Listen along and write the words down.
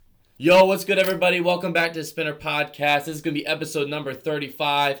Yo, what's good, everybody? Welcome back to the Spinner Podcast. This is going to be episode number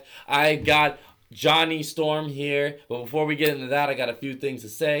 35. I got Johnny Storm here. But before we get into that, I got a few things to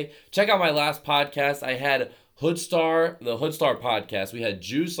say. Check out my last podcast. I had the Hoodstar podcast. We had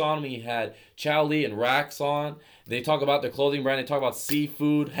Juice on. We had Chow Lee and Rax on. They talk about their clothing brand. They talk about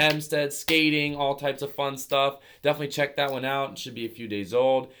seafood, Hempstead, skating, all types of fun stuff. Definitely check that one out. It should be a few days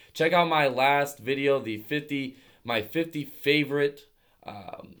old. Check out my last video, my 50 favorite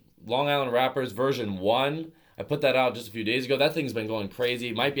Long Island Rappers version 1. I put that out just a few days ago. That thing's been going crazy.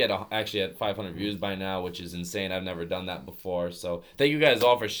 It might be actually at 500 views by now, which is insane. I've never done that before. So thank you guys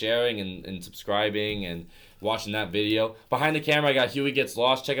all for sharing and subscribing and watching that video. Behind the camera, I got Huey Gets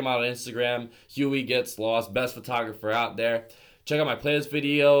Lost. Check him out on Instagram. Huey Gets Lost, best photographer out there. Check out my playlist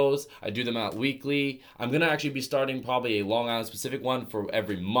videos. I do them out weekly. I'm going to actually be starting probably a Long Island specific one for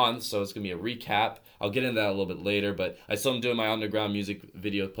every month, so it's going to be a recap. I'll get into that a little bit later, but I still am doing my underground music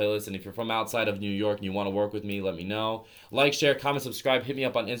video playlist, and if you're from outside of New York and you want to work with me, let me know. Like, share, comment, subscribe. Hit me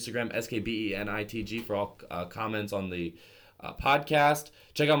up on Instagram, SKBENITG, for all comments on the podcast.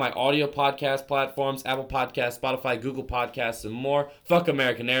 Check out my audio podcast platforms, Apple Podcasts, Spotify, Google Podcasts, and more. Fuck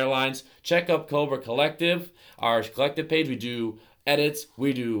American Airlines. Check up Cobra Collective, our collective page. We do edits.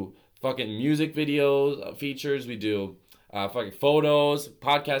 We do fucking music videos, features. We do fucking photos,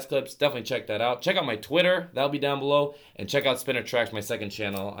 podcast clips. Definitely check that out. Check out my Twitter. That'll be down below. And check out Spinner Tracks, my second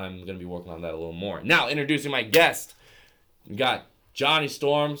channel. I'm going to be working on that a little more. Now, introducing my guest. We got Johnny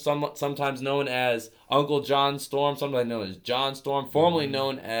Storm, sometimes known as Uncle John Storm, sometimes known as John Storm, formerly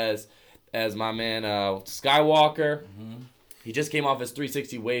known as my man Skywalker. Mm-hmm. He just came off his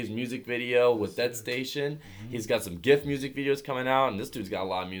 360 Waves music video with Dead Station. Mm-hmm. He's got some GIF music videos coming out, and this dude's got a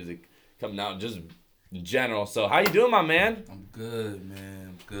lot of music coming out just in general. So how you doing, my man? I'm good, man.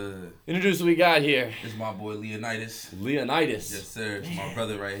 I'm good. Introduce who we got here. This is my boy Leonidas. Leonidas. Yes, sir. It's my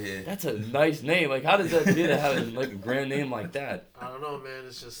brother right here. That's a nice name. Like, how does that feel to have like a grand name like that? I don't know, man.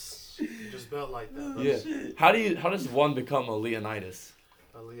 It's just built like that. Yeah. Shit. How does one become a Leonidas?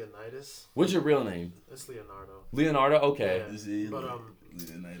 A Leonidas? What's your real name? It's Leonardo. Leonardo? Okay. Yeah. But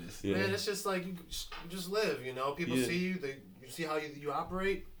Leonidas. Yeah. man, it's just like you just live. You know, people see you. You see how you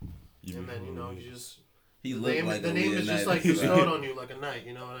operate, and then you just. He The looked name, like the a name is just like Leonidas. bestowed on you like a knight.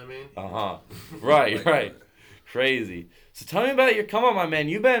 You know what I mean? Right. Crazy. So tell me about come on, my man.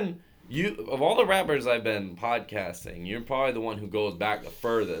 Of all the rappers I've been podcasting, you're probably the one who goes back the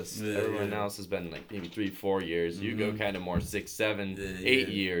furthest. Yeah, Everyone else has been like maybe 3-4 years. Mm-hmm. You go kind of more 6, 7, Yeah, 8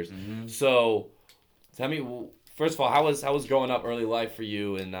 yeah. years. Mm-hmm. So tell me, first of all, how was growing up early life for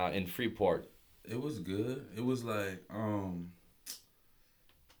you in Freeport? It was good. It was like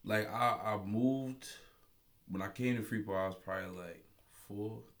I moved when I came to Freeport. I was probably like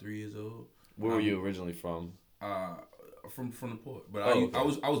 3 years old. Where were you originally from? From the port, but Okay.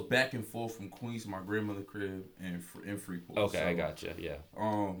 I was back and forth from Queens to my grandmother's crib and in Freeport. Okay, So, I gotcha. Yeah.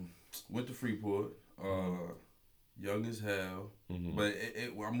 Went to Freeport, young as hell, Mm-hmm. but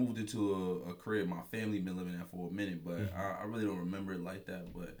I moved into a crib. My family been living there for a minute, but I really don't remember it like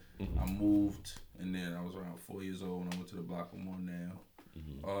that. But I moved, and then I was around 4 years old when I went to the block I'm on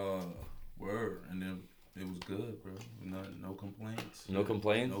now. Word, and then it was good, bro. No complaints. No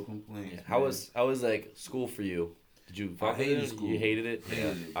complaints? No complaints. Yeah. How was like school for you? Did you fuck with hated it? school. You hated it?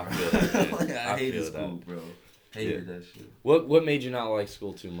 Hated Yeah. it, I bro. feel it. I hated feel school, that. bro. Hated that shit. What made you not like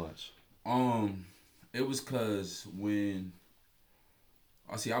school too much? It was cause when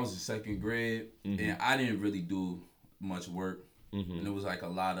I was in second grade Mm-hmm. and I didn't really do much work, Mm-hmm. and it was like a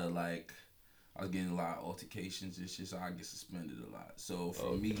lot of like I was getting a lot of altercations and shit, so I get suspended a lot. So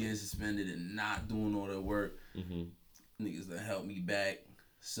for me getting suspended and not doing all that work, niggas that helped me back.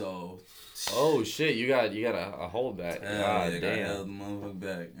 So Oh shit! You got a holdback. yeah, God got damn. held the motherfucker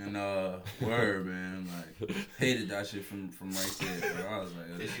back. And word, man, like hated that shit from right there, bro. I was like,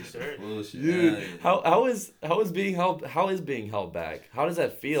 Did this you, shit sir? bullshit. Dude, Yeah. how is being held back? How does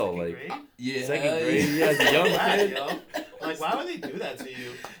that feel? Second like grade? Yeah, second hell grade? yeah. Yeah, as a young Why, kid. yo? Like, why would they do that to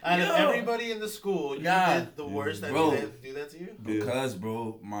you? Out of Yo. everybody in the school, you Nah. did the worst that Bro. they had to do that to you? Because,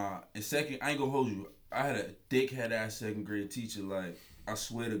 bro, in second, I ain't gonna hold you. I had a dickhead ass second grade teacher. Like, I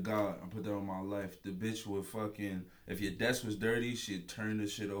swear to God, I put that on my life. The bitch would fucking, if your desk was dirty, she'd turn the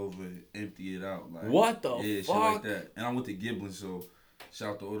shit over and empty it out. Like, What the yeah, shit fuck? like that. And I went to Giblin, so shout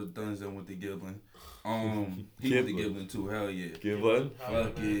out to all the thuns that went to Giblin. He went to Giblin. Giblin too. Hell yeah. Giblin?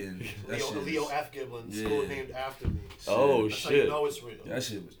 Fucking that shit. Leo F. Giblin, Yeah. school named after me. Oh That's how you shit! know it's real. That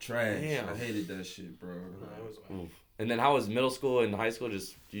shit was trash. Damn. I hated that shit, bro. Nah, it was Oof. And then how was middle school and high school?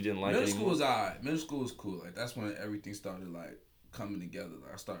 Just you didn't like Middle it school anymore? was alright. Middle school was cool. Like that's when everything started like coming together.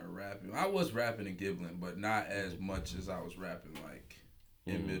 Like I started rapping. I was rapping in Giblin, but not as much as I was rapping like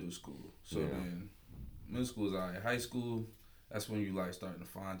in middle school. So then middle school is alright. High school, that's when you like starting to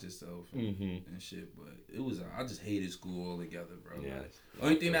find yourself and shit. But it was I just hated school altogether, bro. Yeah. Like,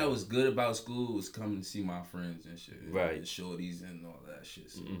 only thing that was good about school was coming to see my friends and shit. Right. And shorties and all that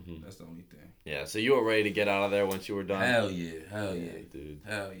shit. So that's the only thing. Yeah, so you were ready to get out of there once you were done? Hell yeah, dude.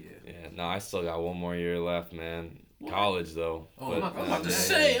 Hell yeah. Yeah, no, I still got one more year left, man. College though. Oh, I'm about to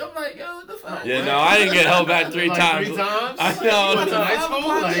say, I'm like, yo, what the fuck? Yeah, no, I didn't get held back 3 times. 3 times? I know. You went to high school?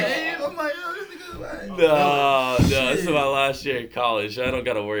 I'm like, yo, this nigga's like, No, this is my last year in college. I don't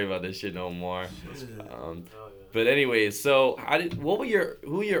gotta worry about this shit no more. But anyways, so who were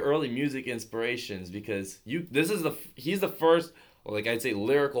your early music inspirations? Because he's the first, like I'd say,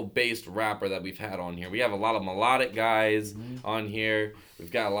 lyrical based rapper that we've had on here. We have a lot of melodic guys on here.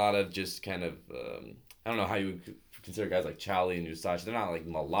 We've got a lot of just kind of I don't know how you would consider guys like Charlie and Usach. They're not like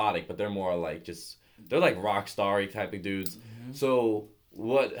melodic, but they're more like they're like rock star-y type of dudes. So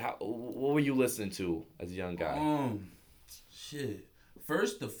what were you listening to as a young guy? Shit.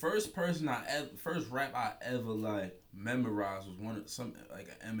 The first rap I ever like memorized was some like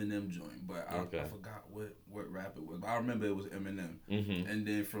an Eminem joint, but I forgot what rap it was. But I remember it was Eminem, and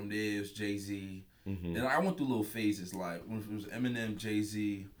then from there it was Jay-Z, and I went through little phases like when it was Eminem,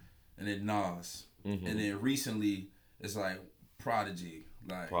 Jay-Z, and then Nas, and then recently it's like Prodigy,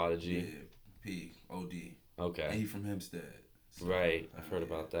 yeah, P.O.D. Okay. And he from Hempstead. So, right, I've heard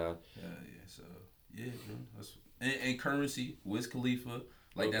about that. Yeah. So yeah, bro. That's and Currency, Wiz Khalifa,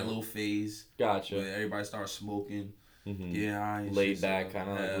 like that little phase. Gotcha. Where everybody starts smoking. Yeah, laid back, kind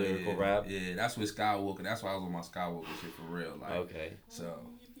of like lyrical rap. Yeah, that's with Skywalker. That's why I was on my Skywalker shit for real. Like, okay. So.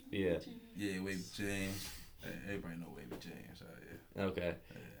 Yeah, Wavy James. Everybody know Wavy James. Yeah. Okay.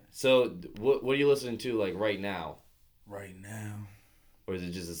 Yeah. So what are you listening to like right now? Right now. Or is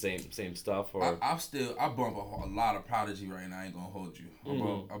it just the same stuff? Or I bump a lot of Prodigy right now. I ain't gonna hold you.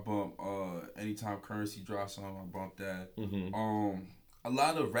 I bump anytime Currency drops something, I bump that. A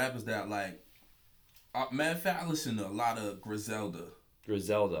lot of rappers that like. Matter of fact, I listen to a lot of Griselda.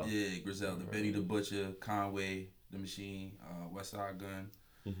 Yeah, Griselda. Benny the Butcher, Conway, The Machine, Westside Gun,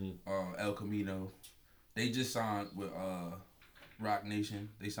 El Camino. They just signed with Rock Nation.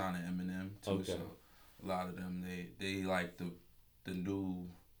 They signed to Eminem too. Okay. So a lot of them they like the new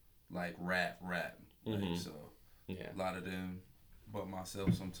like rap. Like, so a lot of them, but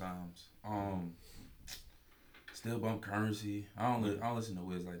myself sometimes. Still bump Currency. I don't listen to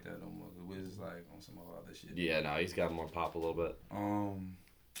Wiz like that no more. Cause Wiz is like on some other shit. Yeah, no, he's got more pop a little bit.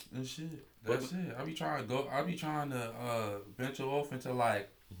 And shit. That's it. I be trying to venture off into like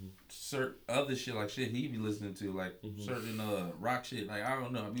certain other shit, like shit he be listening to, like certain rock shit. Like I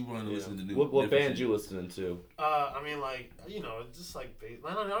don't know. I be wanting to listen to new. What band you listening to? I mean, like just like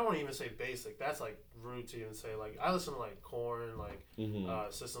I don't want to even say basic. That's like rude to even say. Like I listen to like Korn, like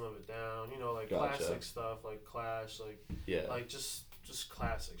System of a Down. Like classic stuff, like Clash, like just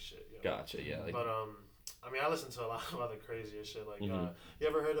classic shit. Gotcha. Yeah. But I mean, I listen to a lot of other crazier shit. Like, you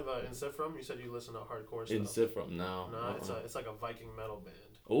ever heard of Incifrum? You said you listen to hardcore stuff. Incifrum, no. No, it's like a Viking metal band.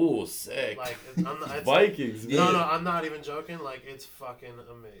 Oh, sick. Like, it's Vikings. Like, no, I'm not even joking. Like, it's fucking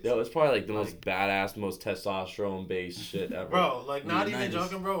amazing. Yo, it's probably like the most badass, most testosterone-based shit ever. Bro, like, not even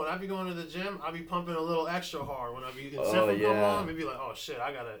joking, bro. When I be going to the gym, I be pumping a little extra hard. When I be Incifrum come on, maybe like, oh shit,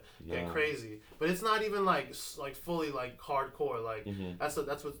 I gotta get crazy. But it's not even like fully like hardcore. Like,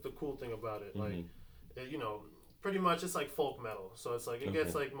 that's what's the cool thing about it. Like. Pretty much it's like folk metal. So it's like it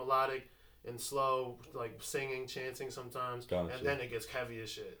gets like melodic and slow, like singing, chanting sometimes, and then it gets heavy as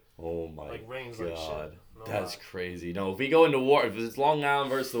shit. Oh my like rains God. Like shit. No that's crazy. No, if we go into war, if it's Long Island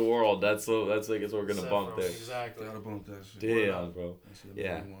versus the world, that's like what we're gonna bump there. Exactly. Gotta bump that shit. Damn, bro.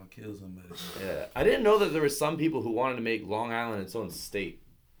 Yeah. Want to kill somebody. Yeah, I didn't know that there were some people who wanted to make Long Island its own state.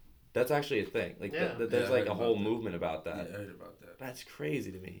 That's actually a thing. Like there's like a whole movement about that. Yeah, I heard about that. That's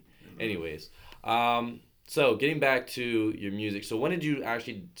crazy to me. Anyways, so getting back to your music. So when did you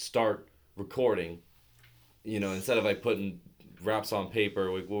actually start recording? Instead of like putting raps on paper,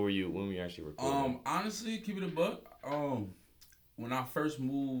 like when were you actually recording? Honestly, keep it a buck. When I first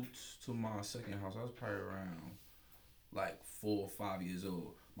moved to my second house, I was probably around like 4 or 5 years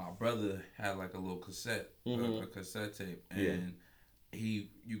old. My brother had like a little cassette, a cassette tape, and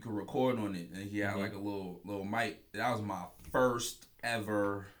you could record on it, and he had like a little mic. That was my first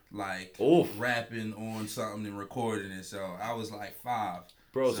ever like rapping on something and recording it. So I was like 5.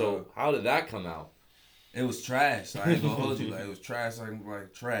 Bro, so how did that come out? It was trash. I ain't gonna hold you. Like it was trash,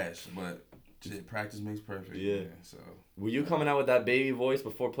 like trash. But shit, practice makes perfect. Yeah. Man, so were you coming out with that baby voice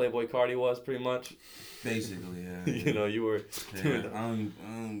before Playboy Cardi was pretty much? Basically, yeah. You were. Yeah, I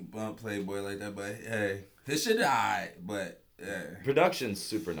don't bump Playboy like that, but hey, his shit alright. But Production's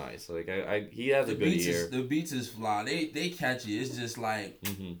super nice. Like he has a good ear. The beats is fly. They catchy. It's just like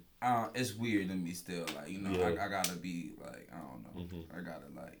it's weird to me still. Like I gotta be like I don't know. I gotta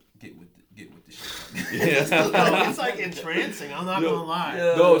like get with the shit. It's like entrancing. I'm not gonna lie.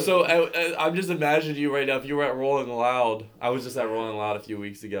 No, so I'm just imagining you right now. If you were at Rolling Loud, I was just at Rolling Loud a few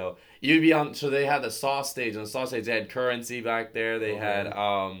weeks ago. You'd be on. So they had the Sauce stage. On the Sauce stage, they had Currency back there. They had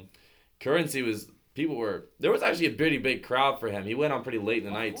Currency was. There was actually a pretty big crowd for him. He went on pretty late in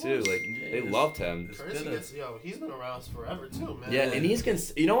the night too. Like they loved him. He's been around forever too, man. Yeah, and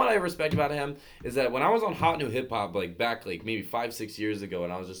you know what I respect about him is that when I was on Hot New Hip Hop, like back like maybe 5-6 years ago,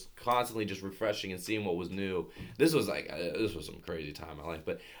 and I was just constantly just refreshing and seeing what was new. This was some crazy time in my life,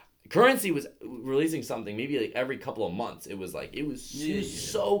 but Currency was releasing something maybe like every couple of months. He was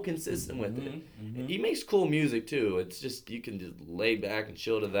so consistent with it. He makes cool music too. It's just you can just lay back and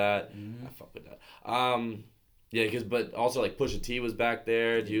chill to that. I fuck with that. But also like Pusha T was back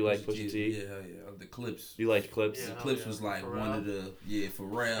there. Do you like Pusha T? Yeah. The Clips. You liked Clips? The Clips was like Pharrell. one of the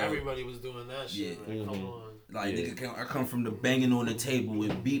Pharrell. Everybody was doing that shit. Yeah. Come on. Like I come from the banging on the table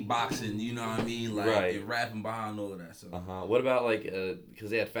and beatboxing, you know what I mean? Like and rapping behind all of that. So. What about like because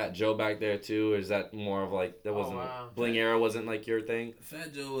they had Fat Joe back there too? Or is that more of like that wasn't Bling Era wasn't like your thing?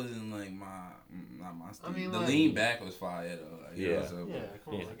 Fat Joe wasn't like not my style. I mean, the like, Lean Back was fire though. Like,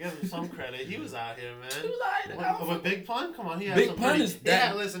 come on, give him some credit. He was out here, man. He was out with Big Pun, come on, he had Big some Pun pretty. is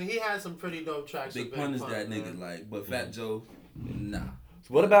that. He had some pretty dope tracks. Big Pun is that nigga, like, but Fat Joe, nah.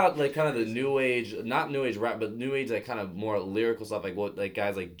 What about like kind of the new age, not new age rap, but new age like kind of more lyrical stuff, like what like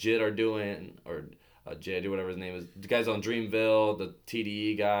guys like Jid are doing, or Jid or whatever his name is, the guys on Dreamville, the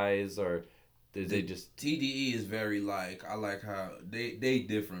TDE guys, or did they just TDE is very like I like how they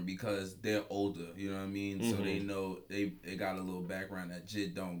different because they're older, you know what I mean? So they know they got a little background that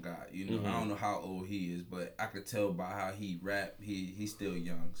Jid don't got, you know. I don't know how old he is, but I could tell by how he rap, he's still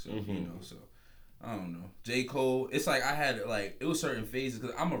young, so you know, so. I don't know. J. Cole, it's like I had like, it was certain phases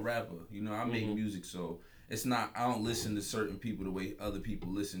because I'm a rapper, you know, I make music, so it's not, I don't listen to certain people the way other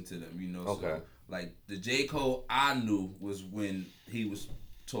people listen to them, you know. Okay. So, like, the J. Cole I knew was when he was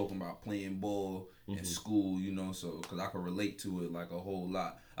talking about playing ball in school, you know, so, because I could relate to it like a whole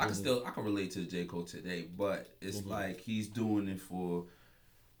lot. I can relate to the J. Cole today, but it's like he's doing it for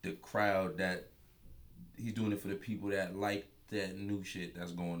the crowd he's doing it for the people that like that new shit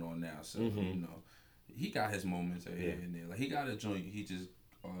that's going on now, so, you know. He got his moments here and there. Like he got a joint. He just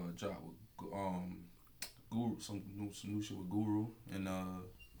dropped with Guru, some new shit with Guru and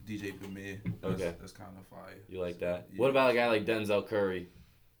DJ Premier. That's kind of fire. You like that? Yeah. What about a guy like Denzel Curry?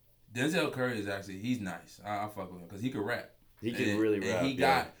 Denzel Curry is he's nice. I fuck with him because he could rap. He can really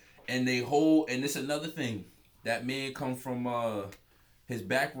rap. And and it's another thing. That man come from his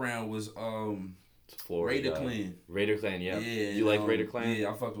background was Raider Clan. Raider Clan, yeah. You like Raider Clan?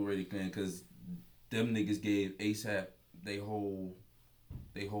 Yeah, I fuck with Raider Clan because them niggas gave ASAP they whole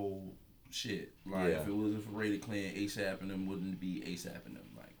shit. Like if it wasn't for Raider Clan, ASAP and them wouldn't be ASAP and them.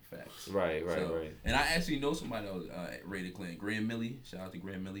 Like facts. Right. And I actually know somebody that was Raider Clan, Grand Millie. Shout out to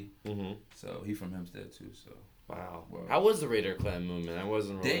Grand Millie. So he from Hempstead too. So wow. How was the Raider Clan movement? I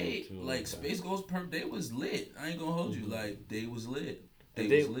wasn't. They like Space Ghost Perp. They was lit. I ain't gonna hold you. Like they was lit. They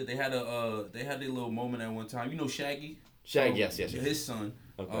was lit. They had their little moment at one time. You know Shaggy. Yes. His son.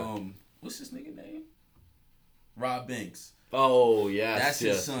 Okay. What's his nigga name? Rob Banks. Oh yeah, that's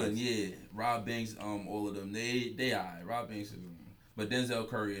his son. Yes. Yeah, Rob Banks. All of them. They alright. Rob Banks is, but Denzel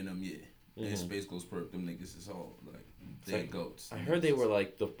Curry and them, and Space Ghost Perp. Them niggas is all like they goats. I heard they were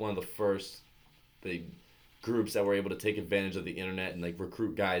like one of the first big groups that were able to take advantage of the internet and like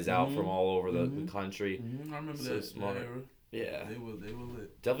recruit guys out from all over the country. I remember that. Smart. Yeah, they were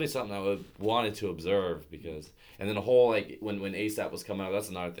lit. Definitely something I wanted to observe and then the whole like when ASAP was coming out, that's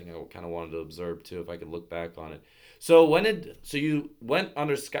another thing I kind of wanted to observe too if I could look back on it. So you went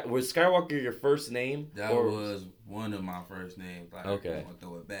under was Skywalker your first name? That was one of my first names. Like, okay. I'll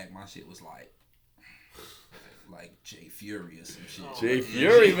throw it back. My shit was like Jay Fury or some shit. Jay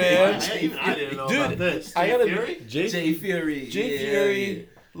Fury, man. I didn't know about this. Jay Fury.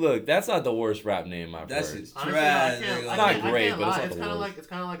 Look, that's not the worst rap name I've heard. That's trash. It's not great, but it's not the worst. It's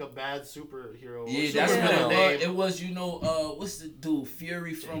kind of like a bad superhero. Yeah, that's what it was. You know, what's the dude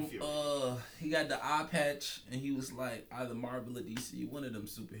Fury from? He got the eye patch, and he was like either Marvel or DC, one of them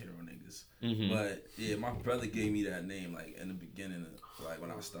superhero niggas. But yeah, my brother gave me that name like in the beginning of like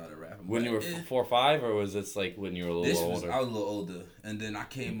when I started rapping. When you were 4 or 5, or was this like when you were a little older? I was a little older, and then I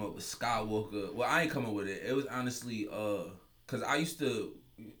came up with Skywalker. Well, I ain't come up with it. It was honestly cause I used to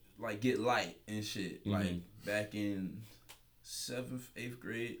like get light and shit like back in 7th, 8th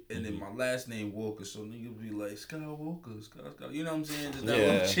grade, and then my last name Walker, so niggas be like Skywalker, Sky, you know what I'm saying? Just that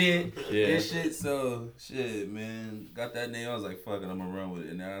little chant and shit. So shit, man, got that name. I was like, fuck it, I'm gonna run with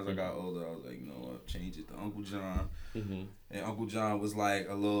it. And then as I got older, I was like, you know what, change it to Uncle John. And Uncle John was like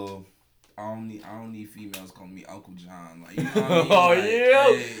a little. I don't need females calling me Uncle John. Like, you know what I mean? Oh like, yeah.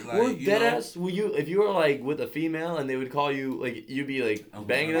 Hey, like, Well, deadass. Will you, if you were like with a female and they would call you like, you'd be like Uncle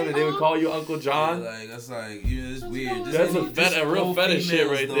banging John. them and they would call you Uncle John? Yeah, like that's like, you know, it's weird. Just That's any, a real fetish shit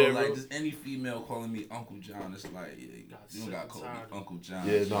right there, bro. Like just any female calling me Uncle John, it's like, yeah, you don't gotta call me Uncle John.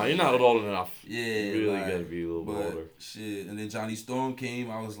 Yeah, no, you're not old enough. Yeah, you really like, gotta be a little bit older. Shit, and then Johnny Storm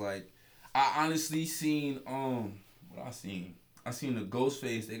came. I was like, I honestly seen what I seen the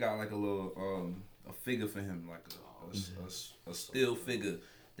Ghostface. They got like a little a figure for him, like a still figure.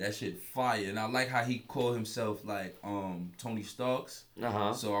 That shit fire, and I like how he called himself like Tony Starks.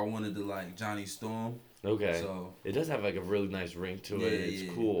 So I wanted to like Johnny Storm. Okay. So it does have like a really nice ring to it.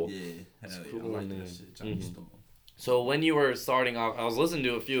 It's cool. Yeah, it's cool. I like that shit, Johnny Storm. So when you were starting off, I was listening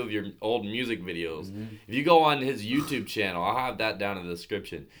to a few of your old music videos. If you go on his YouTube channel, I'll have that down in the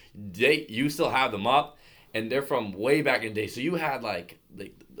description. You still have them up, and they're from way back in the day. So you had like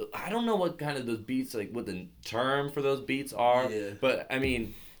I don't know what kind of those beats, like what the term for those beats are, but I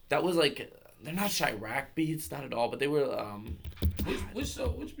mean that was like, they're not Chirac beats, not at all, but they were Which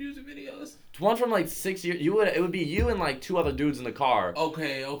music videos? One from like 6 years. It would be you and like two other dudes in the car.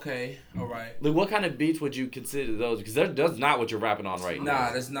 Okay, all right. Like, what kind of beats would you consider those? Because that's not what you're rapping on right now.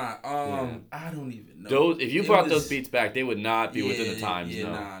 Nah, that's not. I don't even know. Those, if you brought those beats back, they would not be within the times.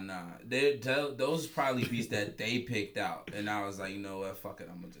 Yeah, nah. Those probably beats that they picked out, and I was like, you know what, fuck it,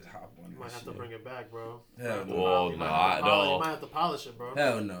 I'm gonna just hop on. You might have to bring it back, bro. Hell no. Whoa, You might have to polish it, bro.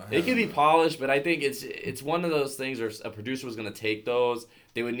 Hell no. It could be polished, but I think it's one of those things where a producer was gonna take those.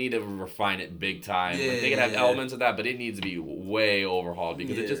 They would need to refine it big time. Yeah, like, they could have elements of that, but it needs to be way overhauled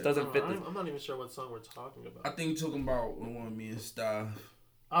because it just doesn't fit. I'm not even sure what song we're talking about. I think you're talking about one me and Style.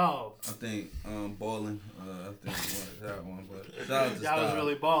 Oh. I think Ballin'. I think that one, but that was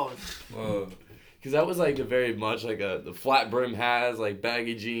really balling. Because that was like a very much like the flat brim has like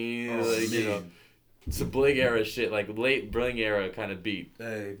baggy jeans, you know, it's a Bling era shit, like late Bling era kind of beat.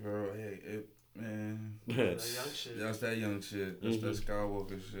 Hey, bro, man. That's that young shit. That's that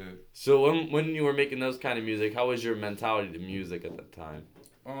Skywalker shit. So when you were making those kind of music, how was your mentality to music at that time?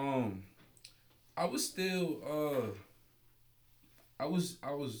 I was still I was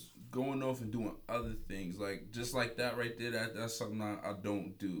going off and doing other things, like just like that right there. That's something I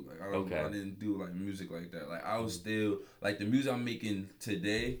don't do. Like I didn't do like music like that. Like I was still like the music I'm making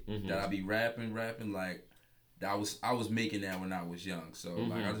today that I be rapping like that I was making that when I was young. So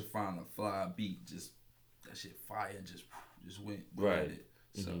like I just found a fly beat, just that shit fire, just went right. It.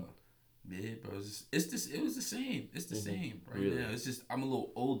 So yeah, bro, it was the same. It's the same right now. It's just I'm a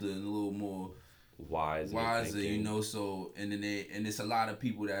little older and a little more wiser, you know. So and then it's a lot of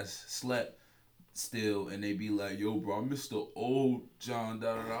people that's slept still, and they be like, yo, bro, I miss the old John.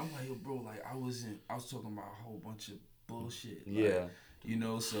 Da da da. I'm like, yo, bro, like I was talking about a whole bunch of bullshit. Like, you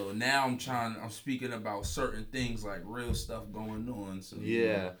know. So now I'm speaking about certain things, like real stuff going on. So you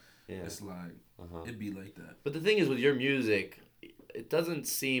know, it's like it be like that. But the thing is, with your music, it doesn't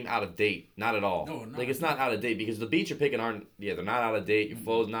seem out of date. Not at all. No, like it's not out of date because the beats you're picking aren't. Yeah, they're not out of date. Your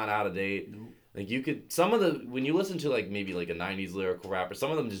flow's not out of date. Nope. Like you could, some of the, when you listen to like maybe like a 90s lyrical rapper,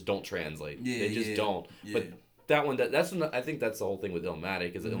 some of them just don't translate. They just don't. But that one, that's when I think that's the whole thing with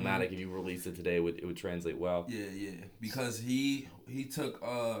Illmatic, is Illmatic, if you release it today, it would translate well. Yeah. Because he took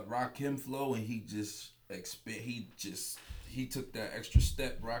Rakim flow and he took that extra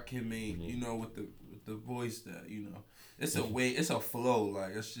step Rakim made, you know, with the voice that, you know. It's a flow,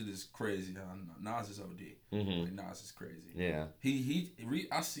 like that shit is crazy. Nas is OD. Like, Nas is crazy. Yeah.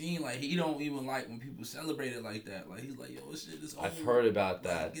 I seen like he don't even like when people celebrate it like that. Like he's like, yo, this shit is over. I've heard about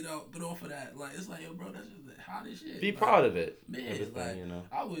that. Get off of that. Like it's like, yo, bro, that's just the hottest shit. Be proud of it. Man, like you know.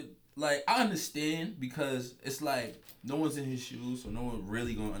 I understand because it's like no one's in his shoes, so no one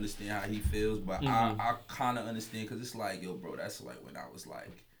really gonna understand how he feels. But I kind of understand because it's like, yo, bro, that's like when I was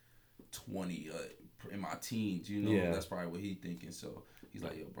like 20. In my teens, you know, that's probably what he thinking. So he's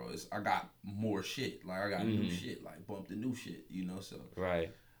like, yo, bro, I got more shit. Like I got new shit, like bump the new shit, you know. So I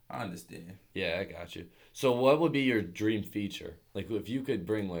understand. Yeah, I got you. So what would be your dream feature? Like if you could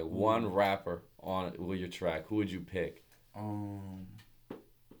bring like one rapper on it with your track, who would you pick? Damn.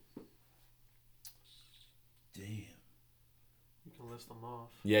 You can list them off.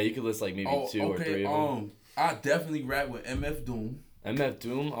 Yeah, you could list like maybe 2 or 3 of them. I definitely rap with MF Doom. MF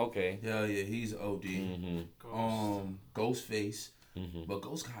Doom, okay. Yeah, he's OD. Ghostface, but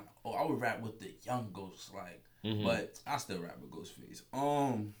Ghost kind of. I would rap with the young Ghost, like But I still rap with Ghostface.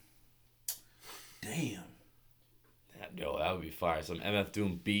 Damn. Yo, that would be fire. Some MF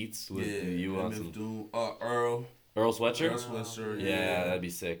Doom beats with you on some. Doom. Earl Sweatshirt? Earl Sweatshirt. Yeah, that'd be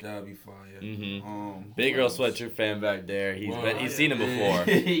sick. That'd be fire. Big Earl Sweatshirt fan back there. He's seen him before.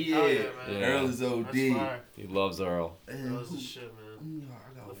 Yeah, man. Earl is OD. He loves Earl. Earl's the shit, man.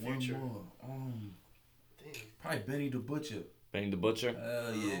 I got The one Future. more. Damn. Probably Benny the Butcher. Benny the Butcher?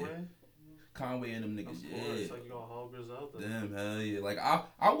 Hell yeah. Conway and them niggas, Of course, like you got Hoggers out there. Damn, hell yeah. Like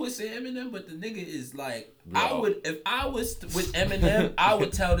I would say Eminem, but the nigga is like, Bro. if I was with Eminem, I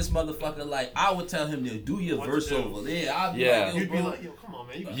would tell this motherfucker, like, I would tell him to do your What to verse do. over there. I'd be Yeah. like, yo, You'd be bro. like, yo, come on,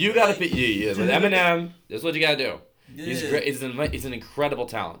 man. You gotta pick. Yeah. With Eminem, that's what you gotta do. Yeah. He's great. He's an incredible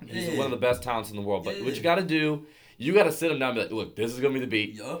talent. He's Yeah. one of the best talents in the world. But what Yeah. you gotta do, you gotta sit him down and be like, look, this is gonna be the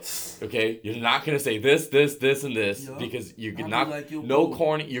beat. Yup. Okay, you're not gonna say this, and this Yup. because you're I'll be not like, yo, no bro.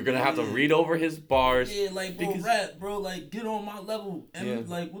 corny. You're gonna have to Yeah. read over his bars. Yeah, like, bro, because- rap, bro. Like, get on my level. And, Yeah.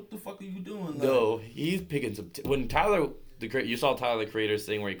 like, what the fuck are you doing? Like, No, he's picking some. When Tyler you saw Tyler the Creator's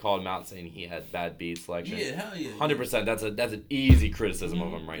thing where he called him out saying he had bad beat selection. Yeah, hell yeah. 100%. That's an easy criticism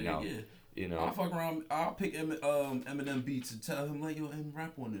of him right now. Yeah. You know. I'll fuck around. I'll pick Eminem beats and tell him like, yo,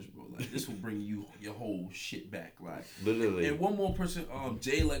 rap on this, bro. Like, this will bring you your whole shit back. Like, Literally. and one more person,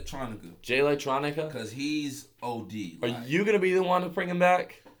 Jay Electronica, Jay Electronica. cause he's OD. Are Like, you gonna be the one to bring him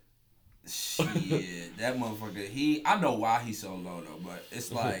back? shit, that motherfucker. I know why he's so low though, but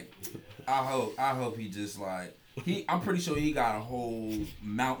it's like, I hope he just like. I'm pretty sure he got a whole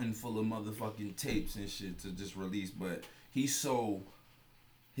mountain full of motherfucking tapes and shit to just release, but he's so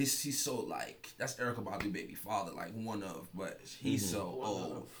like, that's Erykah Badu baby father, like one of, but he's so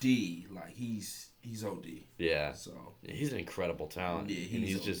OD, like he's OD. Yeah. So He's an incredible talent. Yeah, And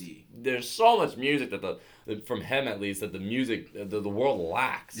he's just OD. there's so much music that from him at least that the music the world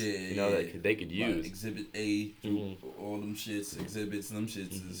lacks. Yeah, you know yeah. that they could like, use. Exhibit A through all them shits, exhibits, them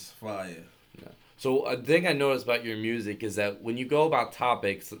shits is fire. Yeah. So a thing I noticed about your music is that when you go about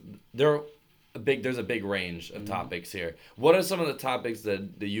topics, there's a big range of topics here. What are some of the topics that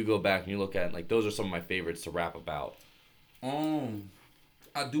you go back and you look at and like those are some of my favorites to rap about?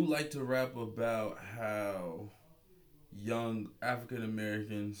 I do like to rap about how young African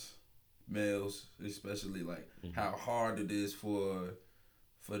Americans, males especially, like how hard it is for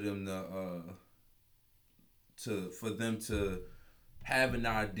them to have an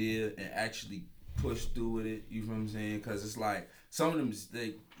idea and actually push through with it. You know what I'm saying? Because it's like some of them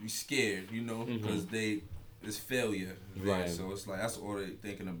they be scared, you know, because it's failure, Right. So it's like that's all they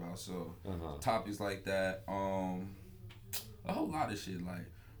thinking about. So Uh-huh. topics like that, a whole lot of shit like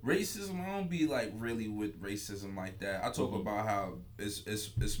racism. I don't be like really with racism like that. I talk about how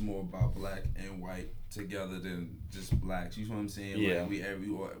it's more about black and white together than just blacks. You know what I'm saying? Yeah.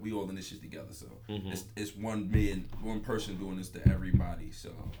 Like we all in this shit together. So it's one person doing this to everybody. So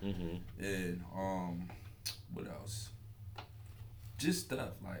and what else? Just stuff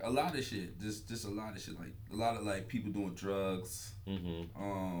like a lot of shit. Just a lot of shit. Like a lot of like people doing drugs.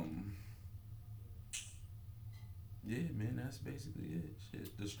 Yeah, man, that's basically it.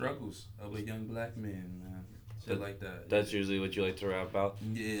 Shit, the struggles of a young black man, man. Shit like that. That's usually what you like to rap about.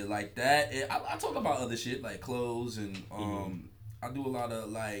 Yeah, like that. And I talk about other shit like clothes and I do a lot of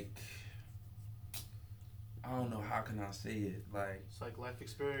like, I don't know how can I say it, like It's like life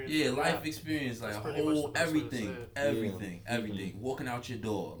experience. yeah, and life rap. experience, like That's a pretty much whole the best way to say everything, it. everything. Walking out your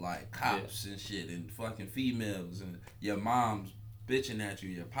door, like cops and shit, and fucking females, and your mom's bitching at you,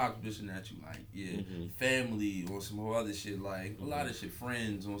 your pops bitching at you, like family or some whole other shit, like a lot of shit,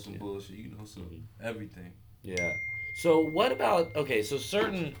 friends on some bullshit, you know, so everything. Yeah. So what about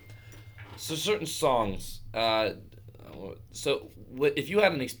certain songs? If you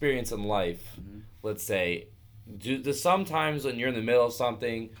had an experience in life, let's say, do sometimes when you're in the middle of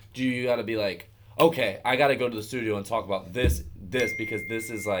something, do you gotta be like, okay, I gotta go to the studio and talk about this because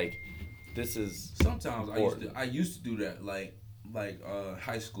this is Sometimes important. I used to do that, like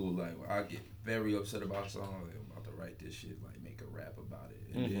high school, like I get very upset about something, like, I'm about to write this shit, like make a rap about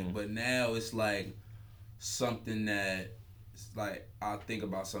it, and then, but now it's like something that it's like I think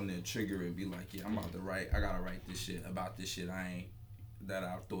about something that trigger it and be like, yeah, I gotta write this shit about this shit that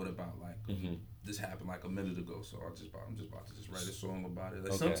I've thought about, like this happened like a minute ago, so I'm just about to just write a song about it.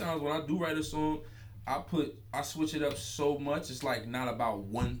 Like sometimes when I do write a song, I switch it up so much, it's like not about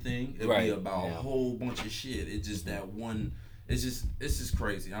one thing, it'll be about a whole bunch of shit. It's just that one. It's just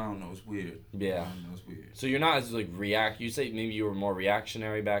crazy. I don't know. It's weird. Yeah. I don't know. It's weird. So you're not as like You say maybe you were more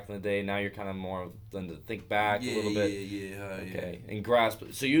reactionary back in the day. Now you're kind of more than to think back a little bit. Yeah. Okay. And grasp.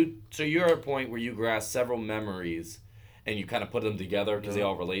 So you're at a point where you grasp several memories, and you kind of put them together because they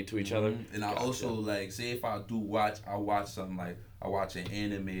all relate to each other. And I also like say if I watch something like I watch an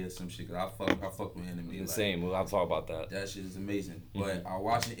anime or some shit. Cause I fuck with anime. Like, same. I'll talk about that. That shit is amazing. But I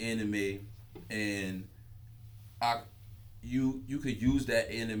watch an anime and you could use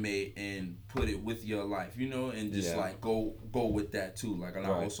that anime and put it with your life, and just like go with that too. Like, and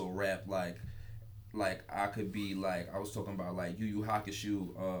I also rap like I could be like I was talking about like Yu Yu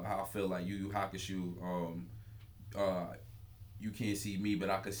Hakusho, how I feel like Yu Yu Hakusho, you can't see me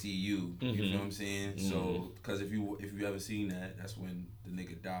but I could see you. You know what I'm saying? So because if you ever seen that, that's when the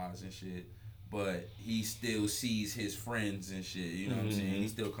nigga dies and shit. But he still sees his friends and shit. You know what I'm saying? He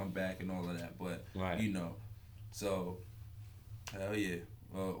still come back and all of that. But so. Hell yeah.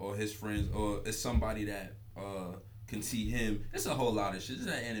 Or his friends, or it's somebody that can see him. It's a whole lot of shit.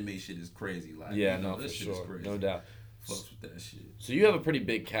 That anime shit is crazy. Like, this shit is crazy. No doubt. Fucks with that shit. So you have a pretty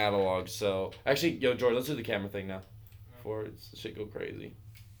big catalog. So actually, George, let's do the camera thing now. Before shit go crazy,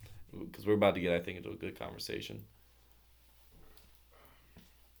 because we're about to get, I think, into a good conversation.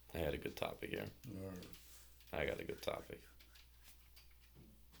 I had a good topic here. I got a good topic.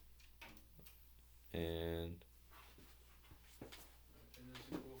 And.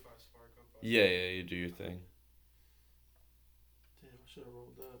 Yeah, you do your thing. Damn, I should have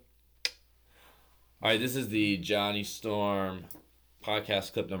rolled that. All right, this is the Johnny Storm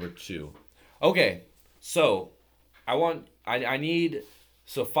podcast clip number 2. Okay, so I need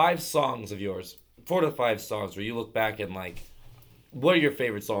 5 songs of yours, 4 to 5 songs where you look back and like, what are your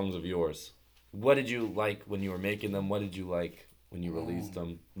favorite songs of yours? What did you like when you were making them? What did you like when you released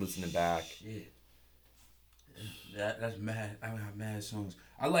them? Listening back. Shit. That's mad. I have mad songs.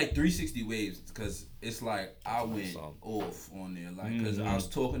 I like 360 Waves because it's like I went off on there, like because I was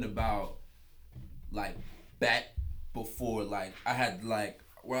talking about like back before, like I had like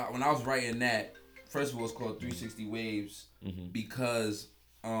when I was writing that. First of all, it's called 360 Waves because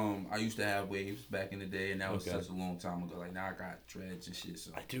I used to have waves back in the day, and that was such a long time ago. Like now I got dreads and shit.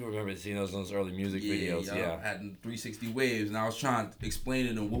 So I do remember seeing those early music videos. Yeah, I had 360 Waves, and I was trying to explain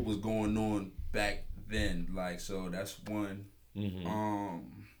to them what was going on back then. Like, so that's one.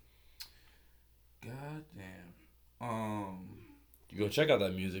 Goddamn. You go check out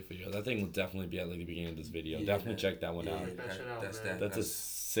that music video. That thing will definitely be at like the beginning of this video. Definitely check that one out. That's a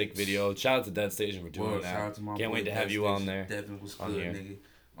sick video. Shout out to Dead Station for doing that. Can't wait to have you on there. Devin was good, nigga.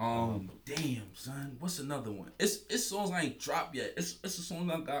 Damn, son. What's another one? It's songs I ain't dropped yet. It's a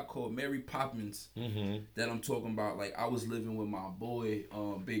song I got called Mary Poppins that I'm talking about. Like I was living with my boy,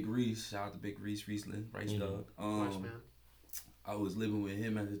 Big Reese. Shout out to Big Reese Riesland, Rice Dog. I was living with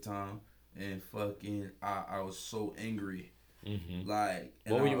him at the time, and fucking I was so angry. Like,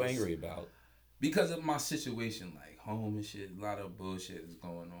 what were you angry about? Because of my situation, like home and shit. A lot of bullshit is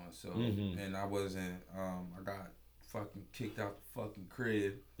going on. So and I wasn't. I got fucking kicked out the fucking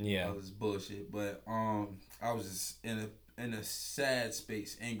crib. Yeah, that was bullshit. But I was just in a sad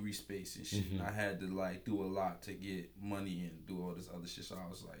space, angry space and shit. And I had to like do a lot to get money and do all this other shit. So I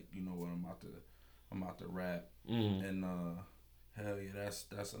was like, you know what, I'm about to rap. And hell yeah,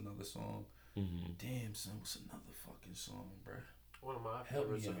 that's another song. Damn, son, what's another fucking song, bro? One of my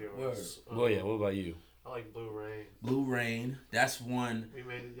favorites of yours. Well, yeah. What about you? I like Blue Rain. Blue Rain. That's one. We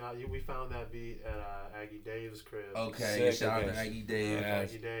made it. We found that beat at Aggie Dave's crib. Okay, shout out to Aggie Dave.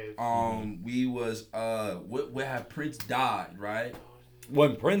 Aggie Dave. We was where had Prince died, right?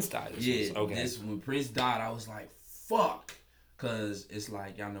 When Prince died. When Prince died, I was like, fuck, cause it's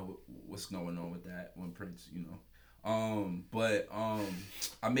like y'all know what's going on with that when Prince, But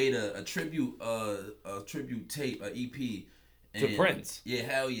I made a tribute tape, a EP. To Prince? Yeah,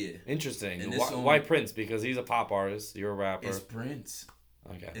 hell yeah. Interesting. Why Prince? Because he's a pop artist. You're a rapper. It's Prince.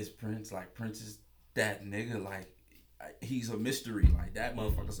 Okay. It's Prince. Like, Prince is that nigga. Like, he's a mystery. Like, that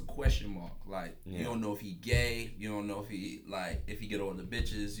motherfucker's a question mark. Like, you don't know if he gay. You don't know if he get all the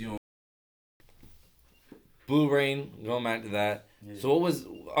bitches. You don't. Blue Rain, going back to that. Yeah. So what was...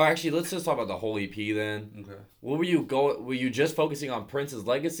 Oh, actually, let's just talk about the whole EP then. Okay. What were you going... Were you just focusing on Prince's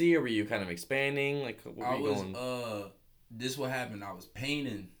legacy, or were you kind of expanding? Like, what were you going... This what happened. I was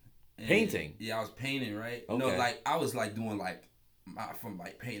painting. Painting? Yeah, I was painting, right? Okay. No, like, I was, like, doing, like, from,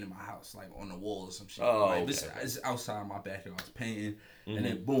 like, painting my house, like, on the wall or some shit. Oh, like, okay. This outside my backyard. I was painting, and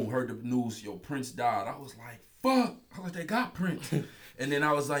then, boom, heard the news, yo, Prince died. I was like, fuck. I was like, they got Prince. And then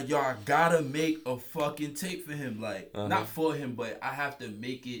I was like, yo, I gotta make a fucking tape for him. Like, not for him, but I have to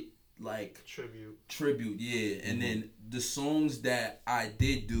make it, like... Tribute, yeah. And then the songs that I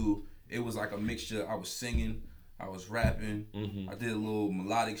did do, it was, like, a mixture. I was singing... I was rapping. I did a little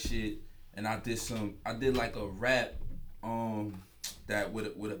melodic shit, and I did like a rap that with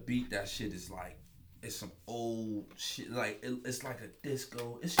a beat that shit is like it's some old shit. Like it's like a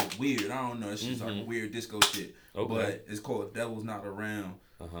disco. It's just weird. I don't know. It's just like a weird disco shit. Okay. But it's called Devil's Not Around.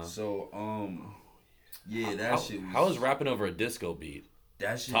 So yeah, that shit. How was rapping over a disco beat?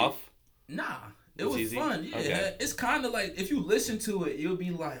 That shit tough. Nah, it was easy? Fun. Yeah, okay. It's kind of like if you listen to it, you'll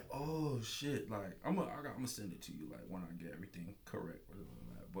be like, oh shit. Like I'm gonna send it to you like when I get everything correct.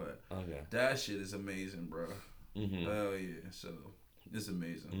 But that shit is amazing, bro. Hell yeah. So it's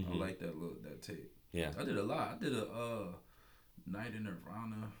amazing. I like that tape. Yeah. I did a lot. I did a Night in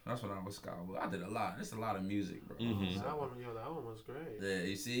Nirvana. That's when I was Skywalker. I did a lot. It's a lot of music, bro. So, that one was great. Yeah,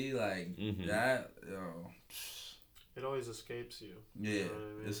 you see, like that. It always escapes you. Yeah, you know what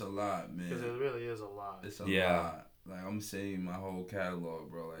I mean? It's a lot, man. Because it really is a lot. It's a lot. Like I'm saying, my whole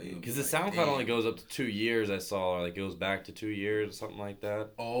catalog, bro. Like because the SoundCloud only goes up to 2 years. I saw, or like it goes back to 2 years or something like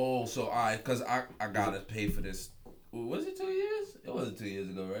that. Oh, so because I gotta pay for this. Was it 2 years? It wasn't 2 years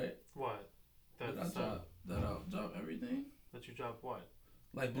ago, right? What? That I dropped everything. That you dropped what?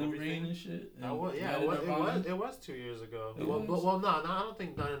 Like Blue Rain and shit. And it was 2 years ago. Well, no, I don't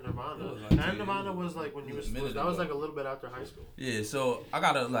think Night in Nirvana. Night in Nirvana was like when you was that was like a little bit after high school. Yeah, so I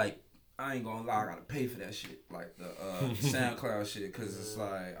gotta I ain't gonna lie, I gotta pay for that shit, like the SoundCloud shit, cause it's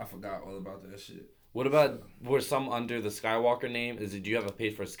like I forgot all about that shit. What about were some under the Skywalker name? Do you have a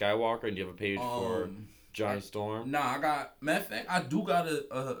page for Skywalker and do you have a page for Johnny Storm? Nah, matter of fact, I do got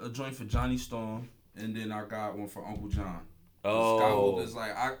a joint for Johnny Storm, and then I got one for Uncle John. Skywalker's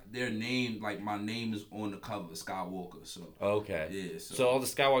like their name, like my name is on the cover, Skywalker. So okay, yeah. So all the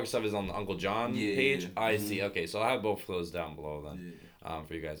Skywalker stuff is on the Uncle John page. Yeah. I see. Okay, so I have both of those down below then,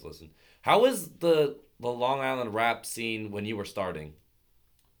 for you guys to listen. How was the Long Island rap scene when you were starting?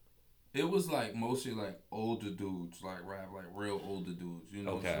 It was like mostly like older dudes, like rap, like real older dudes. You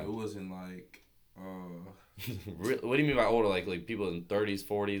know, so it wasn't like. What do you mean by older? Like people in 30s,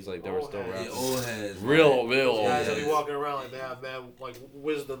 40s, like they were still rapping. Yeah, old heads. Real old guys that be walking around like they have mad like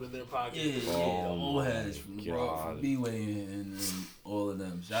wisdom in their pocket. Yeah, old heads from B-Way and all of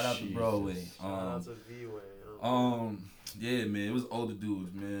them. Shout out to Broadway. Shout out to B-Way. Yeah, man, it was older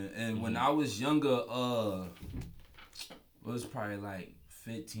dudes, man. And when I was younger, it was probably like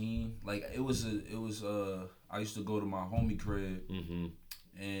 15. Like it was I used to go to my homie crib,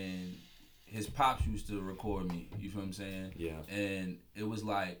 and his pops used to record me. You feel what I'm saying? Yeah. And it was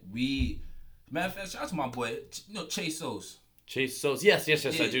like matter of fact, shout out to my boy, Chase Sos. Chase Sos, yes, I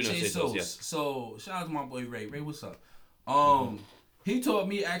do know Chase Sos. Yes. So shout out to my boy Ray. Ray, what's up? He taught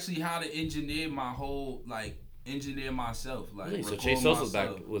me actually how to engineer myself. Like really? So Chase Sos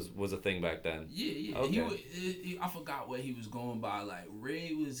was a thing back then. Yeah. Okay. I forgot what he was going by. Like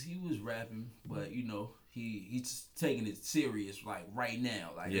Ray was rapping, but he's taking it serious like right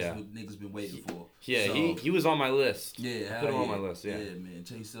now. Like that's what niggas been waiting for. Yeah, so, he was on my list. Yeah, I put him on my list. Yeah, man,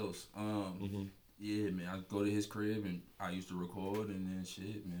 Chase Sos. Yeah, man, I go to his crib and I used to record and then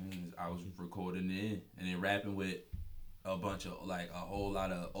shit, man. I was recording then and then rapping with a bunch of a whole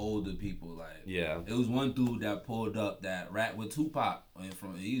lot of older people. Like it was one dude that pulled up that rap with Tupac and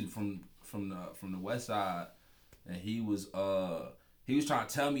he's from the West Side, and he was trying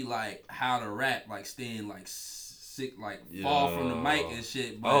to tell me like how to rap, like staying like sick, like fall from the mic and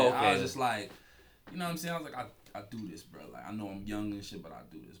shit. But I was just like, you know what I'm saying? I was like, I do this, bro. Like I know I'm young and shit, but I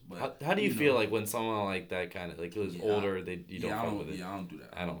do this. But how do you feel like when someone like that kind of like it was older, you don't fuck with it? Yeah, I don't do that.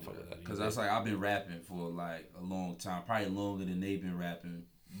 I don't fuck with that because that's like I've been rapping for like a long time, probably longer than they've been rapping.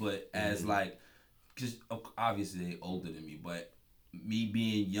 But as like, cause obviously they older than me, but me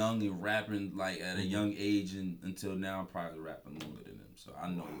being young and rapping like at a young age and until now, I'm probably rapping longer than them. So I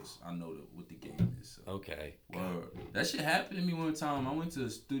know what the game is. So. Okay. Word. That shit happened to me one time. I went to a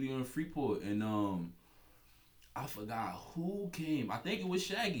studio in Freeport and I forgot who came. I think it was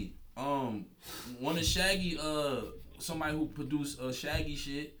Shaggy. One of Shaggy, somebody who produced Shaggy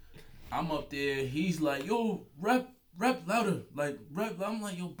shit. I'm up there. He's like, yo, rap louder. Like, rap. I'm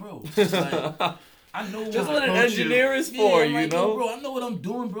like, yo, bro. Like, I know just what an engineer is for, you know? Yo, bro, I know what I'm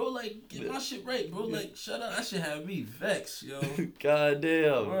doing, bro. Like, get my shit right, bro. Like, shut up. That shit have me vexed, yo. God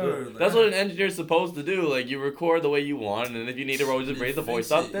damn. That's what an engineer's supposed to do. Like, you record the way you want, and if you need to raise the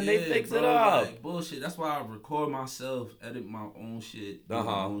voice up, then they fix it up. Like, bullshit. That's why I record myself, edit my own shit, do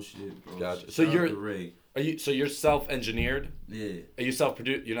my own shit, bro. Gotcha. So you're self-engineered? Yeah. Are you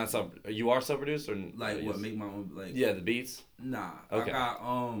self-produced? You're not you are self-produced or like what? Make my own like? Yeah, the beats. Nah. Okay. I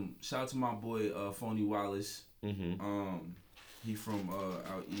got shout out to my boy Phony Wallace. He from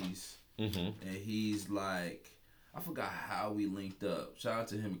out east. And he's like, I forgot how we linked up. Shout out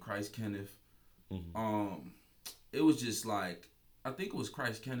to him and Christ Kenneth. It was just like I think it was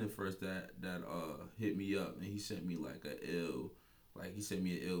Christ Kenneth first that hit me up and he sent me like a ill Like he sent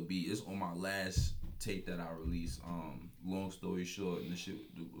me an ill beat. It's on my last tape that I released. Long story short, and the shit.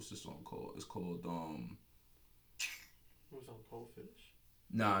 What's the song called? It's called It was on Cold Fish.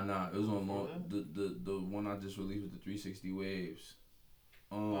 Nah. It was on the one I just released with the 360 Waves.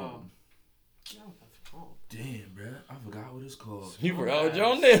 Yeah, what that's called. Damn, bro, I forgot what it's called. You forgot what your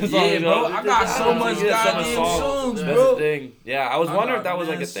own name is. Yeah, bro, I got so much goddamn songs, That's bro. the thing. Yeah, I was wondering if that was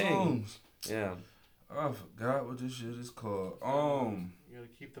like a thing. Songs. Yeah. I forgot what this shit is called. You gotta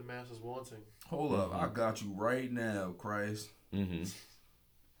keep the masses wanting. Hold up, I got you right now, Christ. Mm-hmm.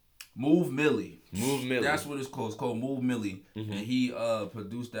 Move Millie. Move Millie. That's what it's called. It's called Move Millie, and he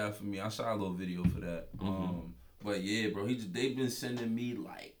produced that for me. I shot a little video for that. But yeah, bro, they've been sending me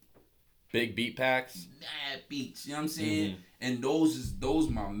like big beat packs, mad beats. You know what I'm saying? And those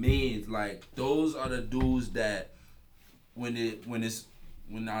my mans. Like those are the dudes that when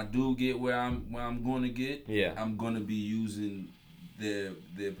I do get where I'm going to get, I'm gonna be using their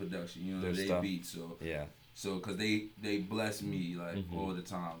production. You know, their beats. So yeah. So, cause they bless me like all the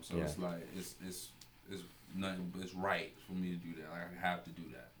time, so it's like it's nothing, but it's right for me to do that. Like, I have to do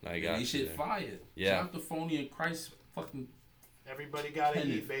that. I got these shit fire. Yeah. Shout out to Phony and Christ fucking. Everybody gotta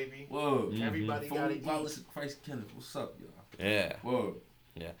eat, baby. Whoa. Everybody gotta eat. Wallace and Christ Kenneth, what's up, y'all? Yeah. Whoa.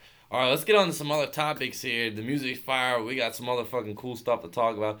 Yeah. All right, let's get on to some other topics here. The music's fire. We got some other fucking cool stuff to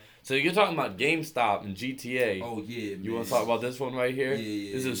talk about. So you're talking about GameStop and GTA. Oh yeah, man. You want to talk about this one right here?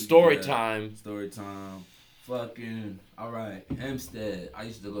 Yeah. This is story time. Story time. Fucking alright, Hempstead. I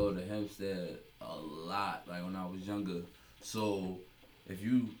used to go to Hempstead a lot, like when I was younger. So if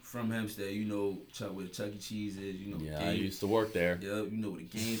you from Hempstead, you know where the Chuck E. Cheese is. You know. Yeah, I used to work there. Yep, you know where the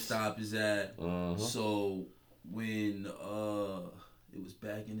GameStop is at. So when it was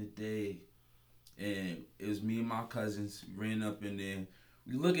back in the day, and it was me and my cousins ran up in there.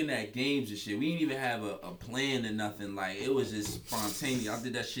 We looking at games and shit. We didn't even have a plan or nothing. Like, it was just spontaneous. I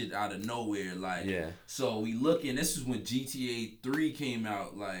did that shit out of nowhere. Like, so we looking. This is when GTA 3 came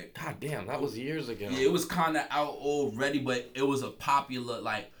out. Like, God damn, that was years ago. Yeah, it was kind of out already, but it was a popular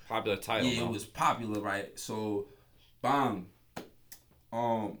title. Yeah, it was popular, right? So, bang.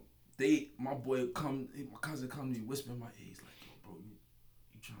 My cousin come to me, whisper in my ear. He's like, yo, bro, you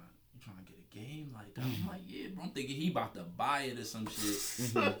trying to get a game like that? I'm like, yeah, bro. I'm thinking he about to buy it or some shit.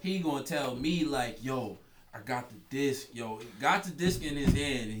 He gonna tell me like, yo, I got the disc. Yo, he got the disc in his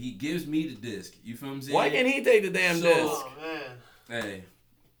hand and he gives me the disc. You feel what I'm saying? Why can't he take the damn disc? Oh man. Hey,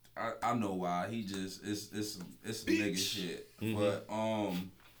 I know why. He just it's some nigga shit. But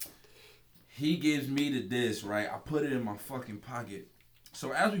he gives me the disc, right? I put it in my fucking pocket.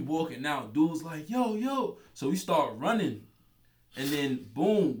 So as we walking out, dude's like, yo. So we start running. And then,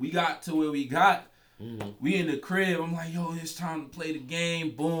 boom, we got to where we got. We in the crib. I'm like, yo, it's time to play the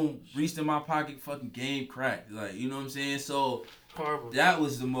game. Boom, reached in my pocket, fucking game cracked. Like, you know what I'm saying? So, that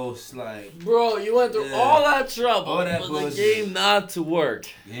was the most, like... Bro, you went through all that trouble all that for bullshit. the game not to work.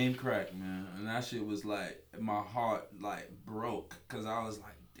 Game cracked, man. And that shit was, like, my heart, like, broke. Because I was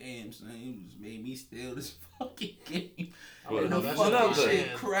like, damn, son, you just made me steal this fucking game. And the fucking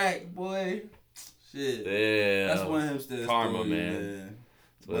shit cracked, boy. Shit. Yeah. That's one Hempstead Karma, story, man.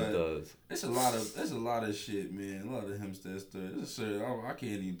 That's what it does. There's a lot of shit, man. A lot of Hempstead stories. There's shit I can't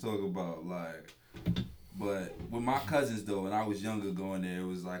even talk about, like. But with my cousins though, when I was younger going there, it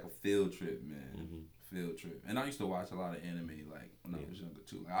was like a field trip, man. Field trip. And I used to watch a lot of anime, like when I was younger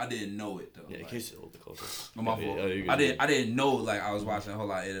too. Like I didn't know it though. Yeah, like, can you sit a little bit closer? Oh, my fault. I didn't know like I was watching a whole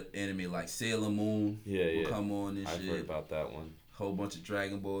lot of anime, like Sailor Moon. Would come on and shit. I've heard about that one. Whole bunch of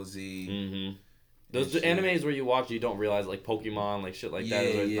Dragon Ball Z. Those animes where you watch, you don't realize, like Pokemon, like shit like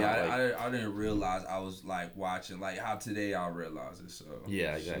that. Yeah. I didn't realize I was like watching, like how today I realize it. So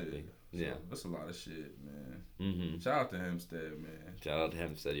yeah, exactly. So, yeah, that's a lot of shit, man. Shout out to Hempstead, man. Shout out to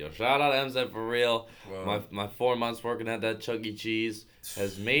Hempstead, yo. Shout out to Hempstead for real. Well, my 4 months working at that Chuck E. Cheese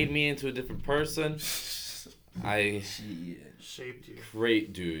has made me into a different person. Shaped you.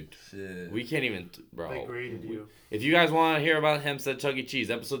 Great dude. Shit. We can't even, bro. They graded you. If you guys want to hear about Hempstead Chuck E. Cheese,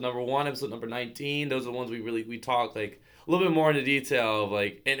 episode number 1, episode number 19, those are the ones we talk like a little bit more into detail of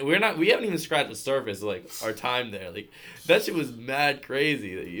like, and we haven't even scratched the surface of like our time there. Like that shit was mad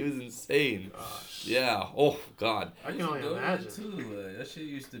crazy. Like, it was insane. Gosh. Yeah. Oh God. I can only imagine. Too. That shit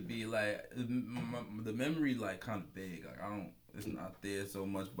used to be like the memory like kind of big. Like it's not there so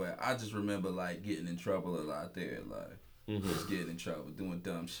much, but I just remember like getting in trouble a lot there, like. Just getting in trouble, doing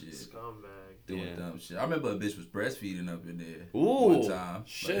dumb shit. Scumbag. Doing dumb shit. I remember a bitch was breastfeeding up in there. Ooh, one time.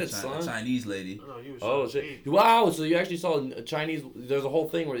 shit, son. A Chinese lady. Oh, shit. Wow, so you actually saw a Chinese... There's a whole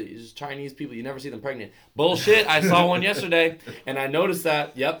thing where it's Chinese people, you never see them pregnant. Bullshit, I saw one yesterday, and I noticed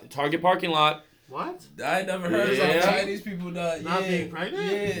that. Yep, Target parking lot. What? I never heard of Chinese people not being pregnant.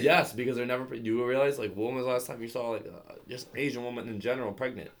 Yeah. Yes, because they're never. You realize like when was the last time you saw like just Asian woman in general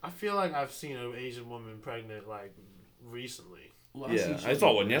pregnant? I feel like I've seen an Asian woman pregnant like recently. Well, I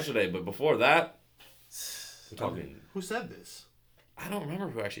saw one yesterday, but before that, we're talking. Who said this? I don't remember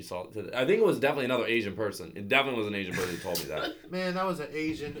who actually saw it today. I think it was definitely another Asian person. It definitely was an Asian person who told me that. Man, that was an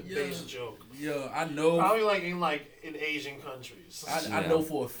Asian-based joke. Yo, I know. Probably in Asian countries. I know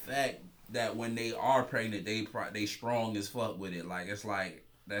for a fact that when they are pregnant, they strong as fuck with it. Like it's like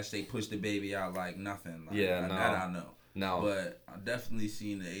they push the baby out like nothing. Like, that I know. No. But I definitely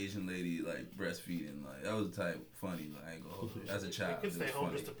seen the Asian lady like breastfeeding. Like that was type funny. Like I ain't gonna hold it. As a child, you could stay home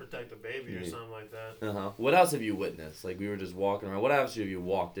just to protect the baby or something like that. What else have you witnessed? Like we were just walking around. What else have you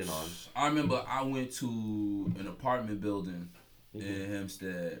walked in on? I remember I went to an apartment building in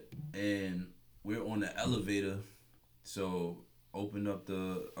Hempstead, and we're on the elevator. So open up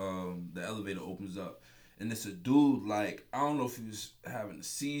the elevator opens up, and it's a dude. Like I don't know if he was having a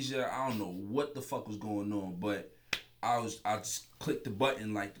seizure. I don't know what the fuck was going on, but I just clicked the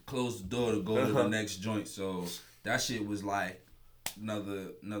button like to close the door to go to the next joint. So that shit was like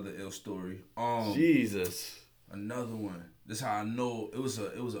another ill story. Jesus. Another one. This how I know it was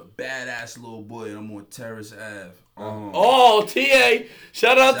a badass little boy, and I'm on Terrace Ave. TA!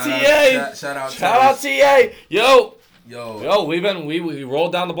 Shout out TA! Shout out TA! Yo, we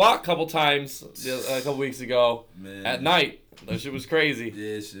rolled down the block a couple times a couple weeks ago. Man. At night. That shit was crazy.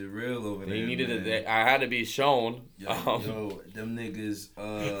 Yeah, shit real over there. He needed it. I had to be shown. Yo, them niggas.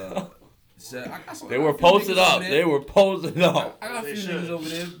 They were posted up. They were posted up. I got a few niggas over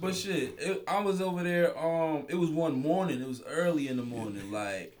there, but shit, I was over there. It was one morning. It was early in the morning,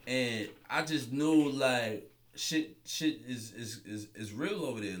 like, and I just knew like shit is real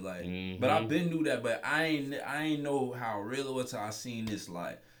over there, like. But I been knew that, but I ain't know how real it was till I seen this,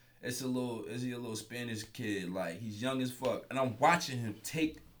 like. Is he a little Spanish kid? Like he's young as fuck, and I'm watching him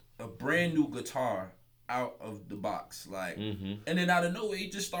take a brand new guitar out of the box, like, and then out of nowhere he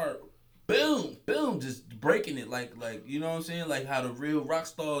just start boom, just breaking it, like you know what I'm saying, like how the real rock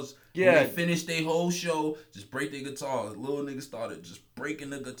stars when they finish their whole show just break their guitar. Little nigga started just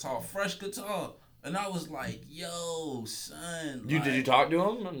breaking the guitar, fresh guitar. And I was like, yo, son. Did you talk to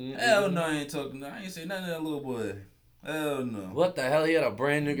him? Hell no, I ain't talking. I ain't say nothing to that little boy. Hell no. What the hell? He had a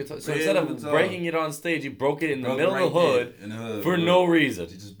brand new guitar. So instead of breaking it on stage, he broke it in the middle of the hood for no reason.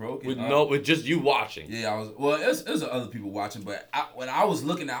 He just broke it with just you watching. Yeah, I was. Well, it was other people watching, but when I was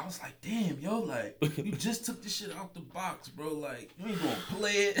looking at it, I was like, damn, yo, like you just took this shit out the box, bro. Like you ain't gonna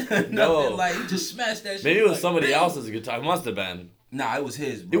play it, nothing. No. Like you just smashed that shit. Maybe it was somebody else's guitar. It must have been. Nah, it was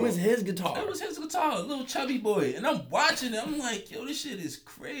his, bro. It was his guitar. It was his guitar, little chubby boy, and I'm watching it. I'm like, yo, this shit is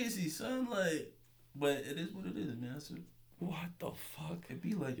crazy, son. Like, but it is what it is, man. What the fuck? It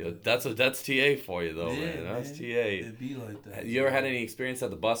be like that. That's TA for you, though, man. That's TA. It be like that. You ever had any experience at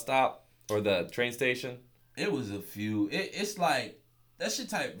the bus stop or the train station? It was a few. It's like, that shit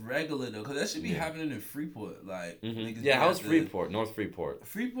type regular, though, because that should be happening in Freeport. Like, niggas how's Freeport? North Freeport?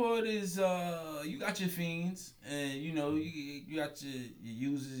 Freeport is, you got your fiends, and, you know, you got your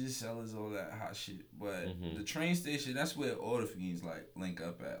users, your sellers, all that hot shit. But the train station, that's where all the fiends, like, link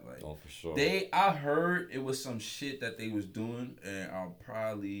up at. Like, oh, for sure. I heard it was some shit that they was doing, and I'll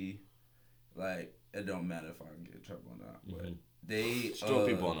probably, like, it don't matter if I can get in trouble or not, but... They still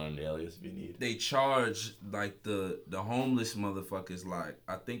people on an alias if you need. They charge like the homeless motherfuckers, like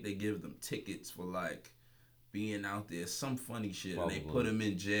I think they give them tickets for like being out there, some funny shit, and they put them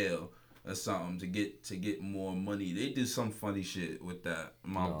in jail or something to get more money. They do some funny shit with that.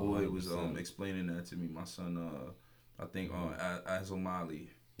 My boy was explaining that to me. My son, I think Azomali,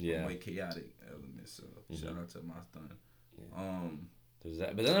 my chaotic element. So shout out to my son. Yeah. There's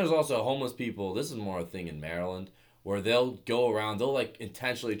that, but then there's also homeless people. This is more a thing in Maryland. Where they'll go around, they'll like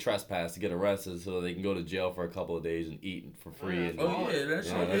intentionally trespass to get arrested so they can go to jail for a couple of days and eat for free. That's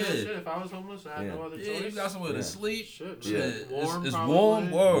shit. If I was homeless, I had no other choice. Yeah, you got somewhere to sleep. Shit. Warm, it's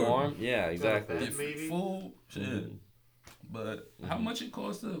warm. Warm, yeah, exactly. Maybe. Food, shit. But how much it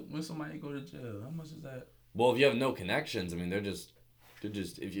costs when somebody go to jail? How much is that? Well, if you have no connections, I mean, they're just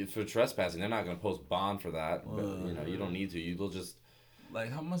if you for trespassing, they're not gonna post bond for that. But, you know, you don't need to. You'll just. Like,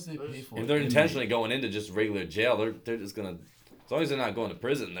 how much they pay for it? If they're intentionally going into just regular jail, they're just gonna, as long as they're not going to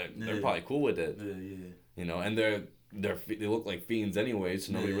prison, they're probably cool with it. Yeah. You know, and they look like fiends anyway,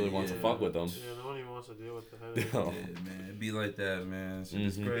 so nobody really wants to fuck with them. Yeah, no one even wants to deal with the head. Yeah, man, it be like that, man.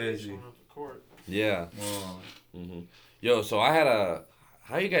 It's crazy. Yeah. Yo, so I had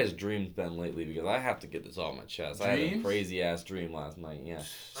how you guys' dreams been lately? Because I have to get this off my chest. Dreams? I had a crazy ass dream last night. Yeah.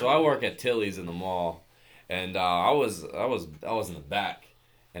 So I work at Tilly's in the mall. And I was in the back,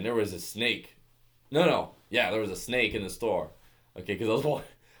 and there was a snake No. Yeah, there was a snake in the store. Okay, because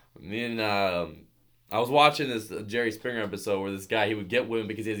I was watching this Jerry Springer episode where this guy, he would get women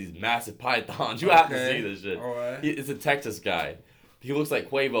because he has these massive pythons. You have to see this shit. All right. It's a Texas guy. He looks like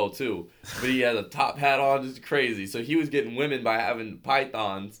Quavo too, but he has a top hat on, just crazy. So he was getting women by having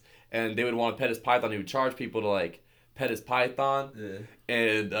pythons, and they would want to pet his python. He would charge people to like pet his python. Yeah.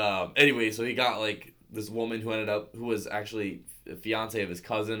 And anyway, so he got like this woman who was actually a fiance of his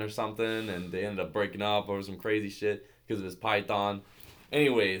cousin or something, and they ended up breaking up over some crazy shit because of his python.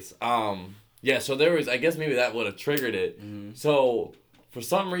 Anyways, yeah, so there was, I guess maybe that would have triggered it. Mm-hmm. So for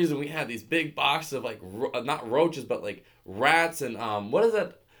some reason we had these big boxes of like not roaches but like rats and what is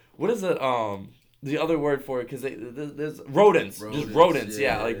that the other word for it, because there's rodents, just rodents,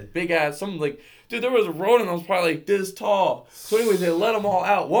 yeah, like big ass, some like, dude, there was a rodent that was probably like this tall. So anyways, they let them all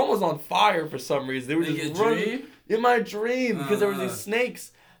out. One was on fire for some reason. They were just running in my dream because there was these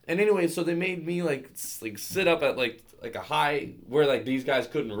snakes. And anyway, so they made me like sit up at like a high where like these guys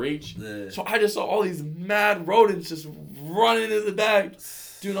couldn't reach. Yeah. So I just saw all these mad rodents just running in the back,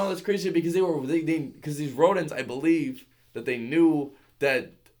 doing all this crazy shit because because these rodents, I believe that they knew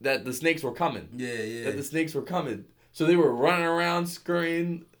that the snakes were coming. Yeah. That the snakes were coming. So they were running around,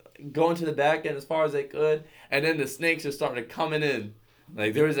 scurrying, going to the back end as far as they could, and then the snakes just started coming in.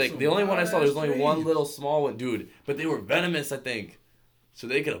 Like there was like the only one I saw, there was only one little small one, dude. But they were venomous, I think. So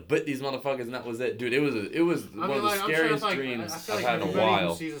they could have bit these motherfuckers, and that was it, dude. It was one of the scariest dreams I've had in a while.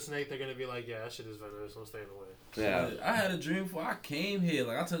 Who sees a snake, they're gonna be like, yeah, that shit is venomous. I'm staying away. Yeah. I had a dream before I came here.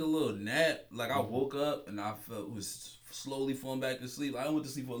 Like I took a little nap. Like I woke up and I was slowly falling back to sleep. I went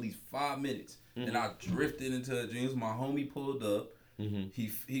to sleep for at least 5 minutes, and I drifted into a dream. My homie pulled up.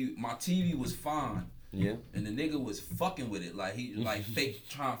 He my TV was fine. Yeah. And the nigga was fucking with it. Like he fake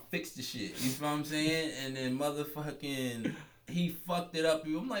trying to fix the shit. You feel what I'm saying? And then motherfucking he fucked it up.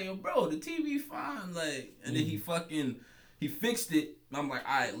 I'm like, yo, bro, the TV fine. Like, and then he fixed it. I'm like,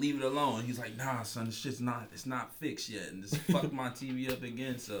 all right, leave it alone. He's like, nah, son, it's not fixed yet, and just fucked my TV up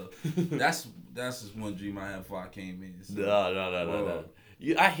again. So that's just one dream I had before I came in. So. No.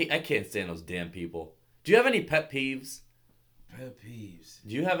 I can't stand those damn people. Do you have any pet peeves? Pet peeves.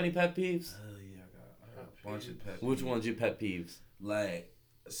 Do you have any pet peeves? Hell yeah, I got a bunch of pet peeves. Which ones are your pet peeves? Like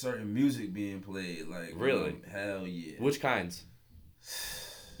certain music being played. Like really? Hell yeah. Which kinds?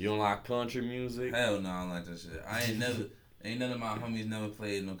 You don't like country music? Hell no, I don't like that shit. Ain't none of my homies never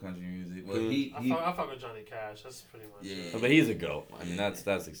played no country music. Well, I fuck with Johnny Cash. That's pretty much it. But he's a goat. I mean, that's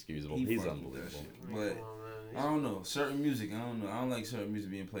excusable. He's unbelievable. But I don't know. Certain music, I don't know. I don't like certain music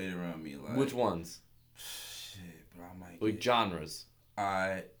being played around me. Like, which ones? Shit, bro. I might. Like genres.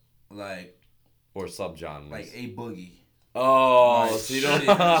 I like. Or subgenres. Like A Boogie. Oh, like, so you don't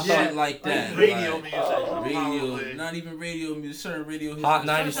shit like that. Like radio music. Radio, not even radio music. Certain radio. Hot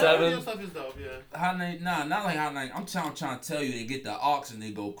 97. Radio stuff is dope, yeah. Hot 90, not like Hot 90. I'm trying to tell you, they get the aux and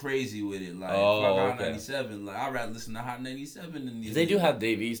they go crazy with it. Like Hot 97. Like I'd rather listen to Hot 97 than they do have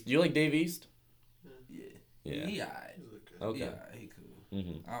Dave East. Do you like Dave East? Yeah. He alright. Okay. Yeah, he cool.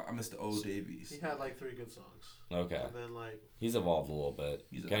 Mm-hmm. I miss the old Dave East. He had like 3 good songs. Okay. And then like he's evolved a little bit.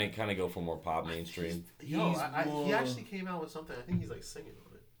 Can he kind of go for more pop mainstream? He actually came out with something. I think he's like singing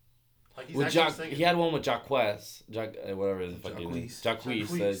on it. Like he's with singing. He had one with Jacquees, whatever his fucking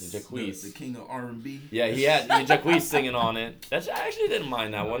Jacquees. The king of R&B. Yeah, he had Jacquees singing on it. I actually didn't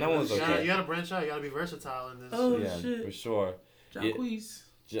mind that one. That one was okay. You gotta branch out. You gotta be versatile in this. Oh yeah, shit, for sure. Jacquees.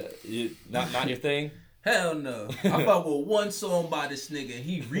 Not your thing. Hell no. I fuck with one song by this nigga and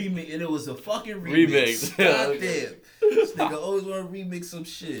he remixed and it was a fucking remix. God damn. This nigga always want to remix some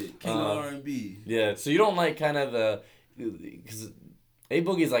shit. King of R&B. Yeah, so you don't like kind of the, because A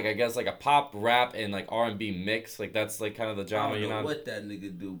Boogie's like, I guess, like a pop, rap, and like R&B mix. Like that's like kind of the genre, you know. I don't know what that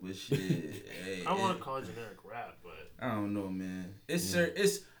nigga do, but shit. I don't want to call it generic rap, but I don't know, man. It's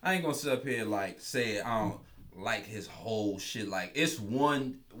I ain't gonna sit up here like say I don't like his whole shit. Like it's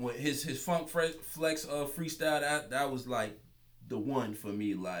one when his Funk Flex freestyle that was like the one for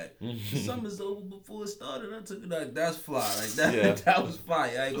me. Like summer's over before it started. I took it like that's fly. Like that that was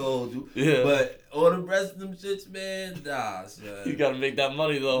fire. I ain't gonna hold you. Yeah. But all the rest of them shits, man, nah. Son. You gotta make that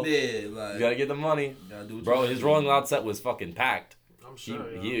money though. Yeah, like you gotta get the money. Gotta do what bro, his Rolling Loud set was fucking packed. I'm sure.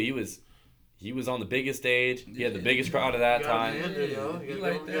 He was on the biggest stage. He had the biggest crowd at that time. You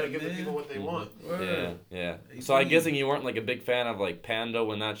gotta give the people what they want. Yeah. So I'm guessing you weren't like a big fan of like Panda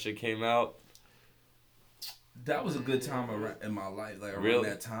when that shit came out. That was a good time in my life. Like around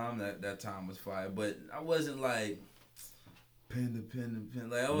that time, that time was fire. But I wasn't like Panda.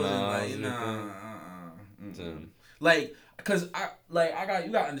 Like I wasn't like Like, cause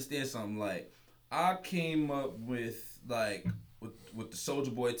you gotta understand something. Like I came up with like With the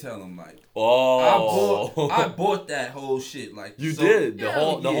Soulja Boy tell him like, I bought that whole shit like you did the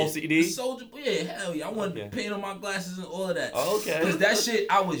whole CD. Soulja Boy, yeah, hell yeah, I wanted to paint on my glasses and all of that. Oh, okay, because that shit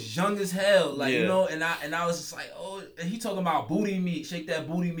I was young as hell, like you know, and I was just like, oh, and he talking about booty meat, shake that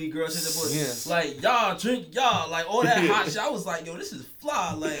booty meat, girl, shake that booty, like y'all drink y'all, like all that hot shit. I was like, yo, this is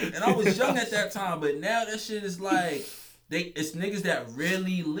fly, like, and I was young at that time, but now that shit is like. It's niggas that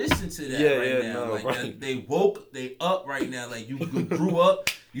really listen to that now. No, like right. They woke, they up right now. Like you grew up,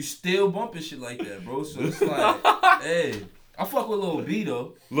 you still bumping shit like that, bro. So it's like, hey, I fuck with Lil B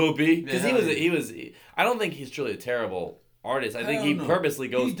though. Lil B, because he was. I don't think he's truly a terrible artist. I think he purposely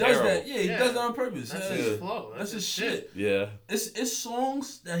goes terrible. That. Yeah, he does that on purpose. That's his flow. That's his shit. Yeah. It's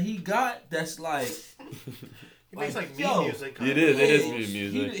songs that he got that's like. He makes like meme music. It is meme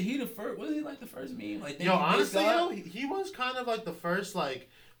music. He the first. Was he like the first meme? Like honestly, he was kind of like the first like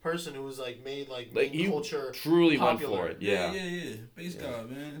person who was like made like meme culture truly popular. Went for it. Yeah. Bass God,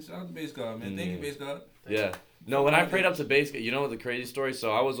 man. Shout out to Bass God, man. Thank you, Bass God. Yeah. No, when I prayed up to Bass God, you know the crazy story?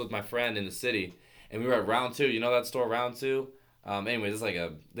 So I was with my friend in the city, and we were at Round 2. You know that store, Round 2? Anyways, it's like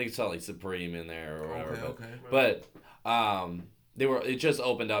they sell like Supreme in there or whatever. Okay. But it just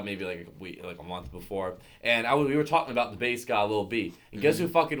opened up maybe like a month before, and we were talking about the Bass God Lil B, and guess who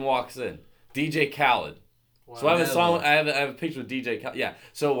fucking walks in? DJ Khaled. Wow. So I have a song. I have a picture with DJ Khaled. Yeah.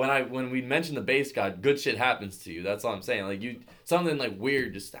 So when we mention the Bass God, good shit happens to you. That's all I'm saying. Like something like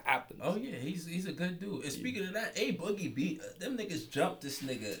weird just happens. Oh yeah, he's a good dude. And speaking of that, Boogie beat them niggas jumped this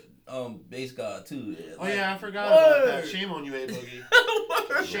nigga. Bass God too. Oh yeah, I forgot about that. Shame on you,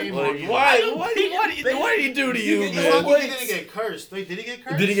 Boogie. Shame on you. What did he do to you, man? He didn't get cursed. Wait, did he get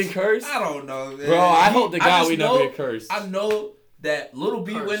cursed? Did he get cursed? I don't know, man. Bro, I hope to God we never get cursed. I know that Lil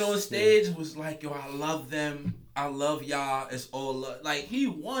B went on stage and was like, yo, I love them. I love y'all. It's all love. Like he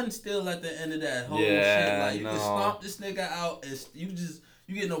won still at the end of that whole shit. Like you can stomp this nigga out and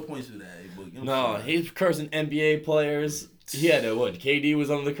you get no points for that, Boogie. No, he's cursing NBA players. He had KD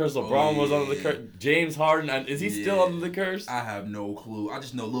was under the curse. LeBron was under the curse. James Harden, is he still under the curse? I have no clue. I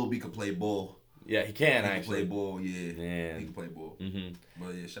just know Lil B can play ball. Yeah, he can actually. He can play ball, yeah. Man. He can play ball. Mm-hmm.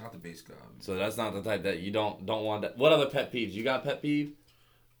 But yeah, shout out to Bass God. So that's not the type that you don't want that. What other pet peeves? You got pet peeve?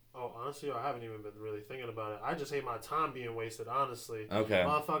 Oh, honestly, I haven't even been really thinking about it. I just hate my time being wasted, honestly. Okay.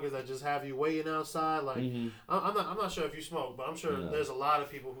 Motherfuckers that just have you waiting outside. Like, I'm not sure if you smoke, but I'm sure there's a lot of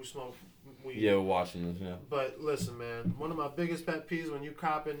people who smoke weed. Yeah, we're watching this, yeah. But listen, man, one of my biggest pet peeves when you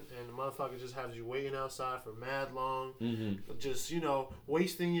copping and the motherfucker just has you waiting outside for mad long, just,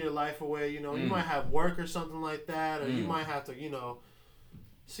 wasting your life away. You might have work or something like that, or you might have to,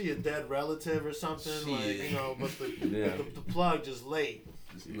 see a dead relative or something. Shit. But the plug just late.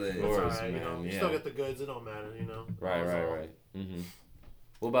 It's late. It's alright, you still get the goods. It don't matter, Right.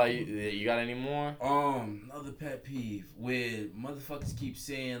 What about you? You got any more? Another pet peeve where motherfuckers keep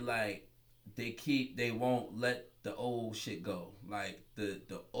saying like they won't let the old shit go. Like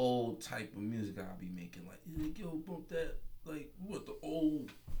the old type of music I be making. Like, yo, bump that. Like, what the old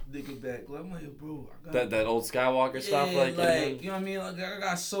nigga back? Like, I'm like, bro, I got that old Skywalker stuff. Like, you know what I mean? Like, I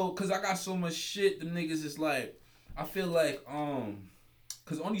got so much shit. Them niggas is like, I feel like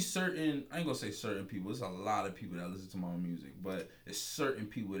cause only certain, I ain't gonna say certain people. There's a lot of people that listen to my music, but it's certain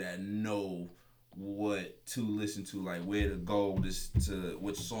people that know what to listen to, like where to go, to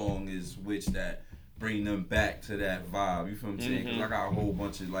which song is which that bring them back to that vibe. You feel what I'm saying? Cause I got a whole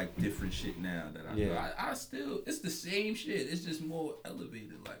bunch of like different shit now that I still, it's the same shit. It's just more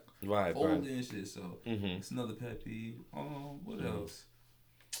elevated, like older and shit. So it's another pet peeve. What else?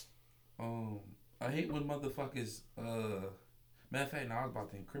 I hate when motherfuckers. Matter of fact, I was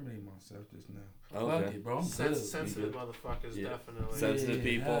about to incriminate myself just now. Okay. Fuck it, bro. Sensitive motherfuckers, definitely. Sensitive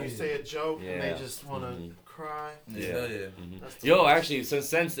people. You say a joke and they just want to cry. Yeah. Yo, actually,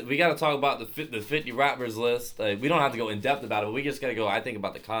 since we got to talk about the 50 rappers list. We don't have to go in depth about it, but we just got to go, I think,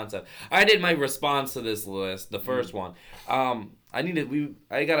 about the concept. I did my response to this list, the first one. I got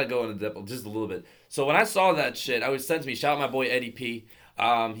to go into depth just a little bit. So when I saw that shit, I was sent to me, shout out my boy Eddie P.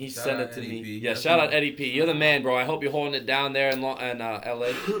 He sent it to me. Yeah, shout out Eddie P. You're the man, bro. I hope you're holding it down there in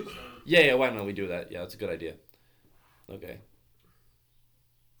LA. Yeah, why don't we do that? Yeah, that's a good idea. Okay.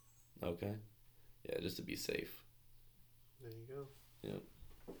 Yeah, just to be safe. There you go. Yeah.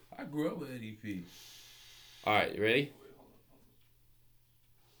 I grew up with Eddie P. All right, you ready?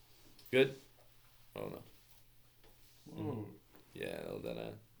 Good? Oh, no. Yeah,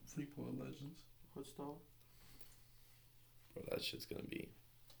 that Freeport Legends. What's that? Bro, that shit's gonna be...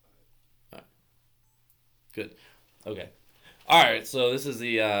 Alright. Good. Okay. Alright, so this is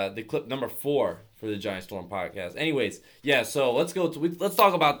the clip number 4 for the Giant Storm podcast. Anyways, yeah, so let's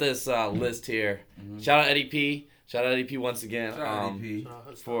talk about this list here. Shout out Eddie P. Shout out EP once again. Shout out EP.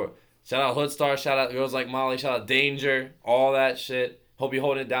 Shout out Hoodstar. Shout out Girls Like Molly. Shout out Danger. All that shit. Hope you're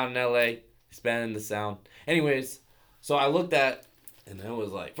holding it down in LA. Expanding the sound. Anyways, so I looked at, and it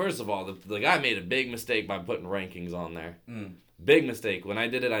was like, first of all, the guy made a big mistake by putting rankings on there. Big mistake. When I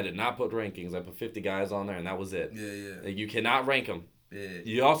did it, I did not put rankings. I put 50 guys on there, and that was it. Yeah. Like, you cannot rank them. Yeah.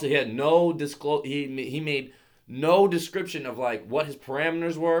 You also had no he made no description of like what his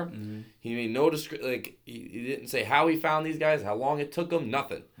parameters were. He made no he didn't say how he found these guys, how long it took him,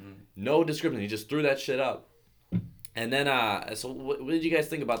 nothing. No description. He just threw that shit up. And then so what did you guys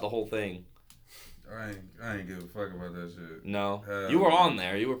think about the whole thing? I ain't give a fuck about that shit. No, you were on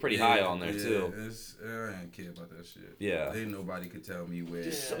there. You were pretty high on there too. I ain't care about that shit. Yeah, ain't nobody could tell me where.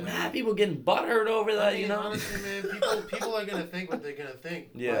 Just so mad people getting butthurt over that. You know, honestly, man, people are gonna think what they're gonna think.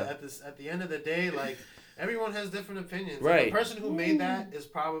 Yeah. But at the end of the day, like. Everyone has different opinions. Right. Like, the person who made that is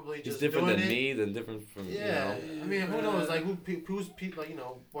probably just different doing than it. me, than different from I mean, who knows? Like, who's people? Like,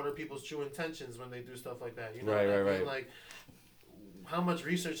 what are people's true intentions when they do stuff like that? You know right. Like, how much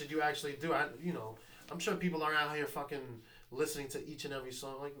research did you actually do? I'm sure people are out here fucking listening to each and every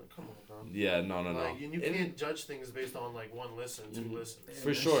song. Like, come on, bro. Yeah, no. And you can't judge things based on like one listen, two listens.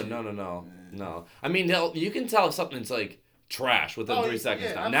 For sure, no. I mean, you can tell if something's like trash within 3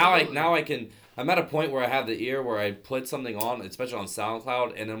 seconds. Yeah, now I can. I'm at a point where I have the ear where I put something on, especially on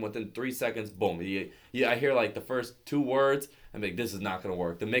SoundCloud, and then within 3 seconds, boom, I hear like the first 2 words. I'm like, this is not gonna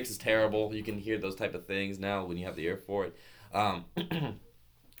work. The mix is terrible. You can hear those type of things now when you have the ear for it.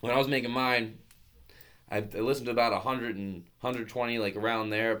 When I was making mine, I listened to about 100 and 120, like around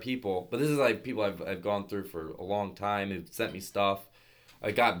there, people. But this is like people I've gone through for a long time. Who've sent me stuff.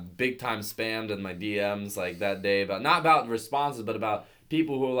 I got big time spammed in my DMs like that day not about responses, but about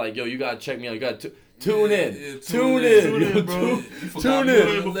people who are like, yo, you gotta check me out. You gotta tune in, tune in, bro. Tune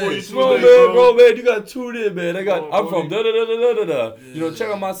in before you bro, man, you gotta tune in, man. I'm from da da da da da da. Check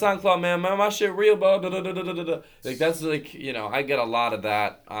out my SoundCloud, man. My shit real, bro. Da da da da da da. Like that's like, I get a lot of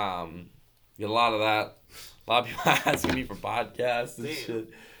that. A lot of people asking me for podcasts and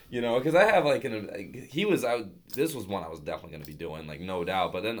shit. Because I have this was one I was definitely going to be doing, like, no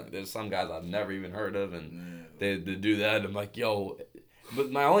doubt. But then there's some guys I've never even heard of, and they do that. And I'm like, yo. But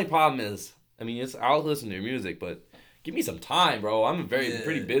my only problem is, I'll listen to your music, but give me some time, bro. I'm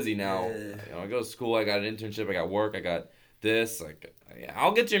pretty busy now. I go to school, I got an internship, I got work, I got this. Like,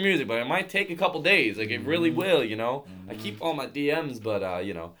 I'll get to your music, but it might take a couple days. Like, it really will, I keep all my DMs, but,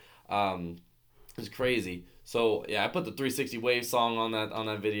 it's crazy. So I put the 360 Wave song on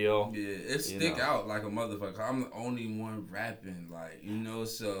that video. Yeah, it stick out like a motherfucker. I'm the only one rapping, like,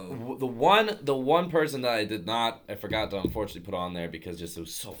 so the one person that I forgot to unfortunately put on there because just it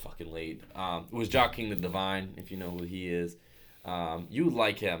was so fucking late. Was Jock King the Divine, if you know who he is. You would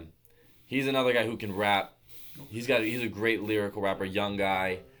like him. He's another guy who can rap. He's a great lyrical rapper, young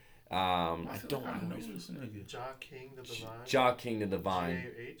guy. I don't know. Jock King the Divine. Jock King the Divine.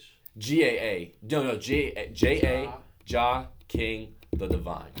 G-A-H? No, J-A. Ja King the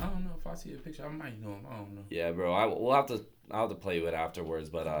Divine. I don't know if I see a picture. I might know him. I don't know. Yeah, bro. I'll have to play it afterwards.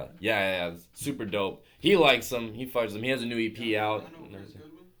 But yeah, super dope. He likes him. He fucks him. He has a new EP out.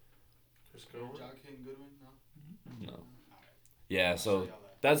 Chris Goodwin? Jock King Goodwin? No. Yeah, so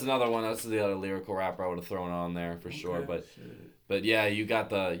that's another one. That's the other lyrical rapper I would have thrown on there for sure. But yeah, you had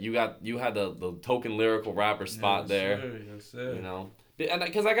the token lyrical rapper spot there. Yes, sir. And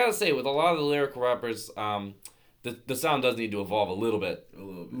because I gotta say, with a lot of the lyrical rappers, the sound does need to evolve a little bit.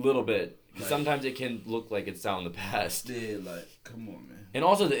 Because sometimes it can look like it's sound the past. Yeah, like, come on, man. And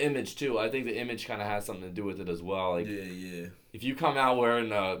also the image too. I think the image kind of has something to do with it as well. Like, yeah. If you come out wearing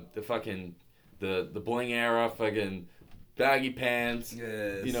the fucking the bling era fucking baggy pants,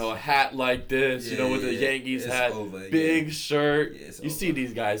 a hat like this, with the Yankees hat, big shirt. You see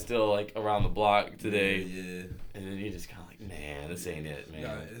these guys still like around the block today. Yeah. And then you just kind of like, man, this ain't it,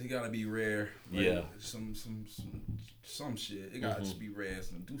 man. It gotta be rare. Like, some shit. It gotta just be rare.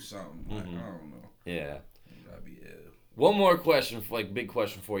 So do something. Like, I don't know. Yeah. It gotta be ill. One more question, big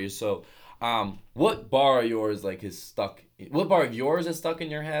question for you. So, what bar of yours is stuck? What bar of yours is stuck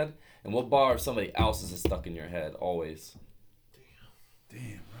in your head, and what bar of somebody else's is stuck in your head always?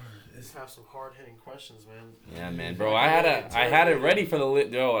 Damn, bro. Let's have some hard hitting questions, man. Yeah, man, bro. I had it ready for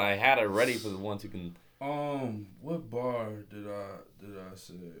I had it ready for the ones who can. What bar did I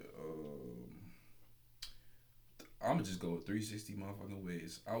say? I'm gonna just go with 360 motherfucking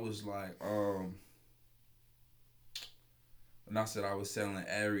ways. I was like, when I said I was selling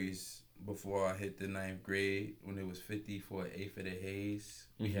Aries before I hit the 9th grade, when it was 50 for an 8th of the haze.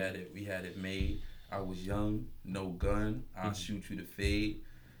 We had it made. I was young, no gun. I'll shoot you to fade.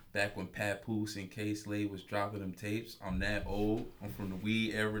 Back when Papoose and K Slade was dropping them tapes, I'm that old. I'm from the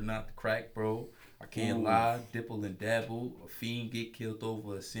weed era, not the crack, bro. I can't lie, dipple and dabble. A fiend get killed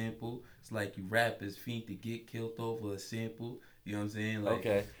over a sample. It's like you rappers fiend to get killed over a sample. You know what I'm saying? Like,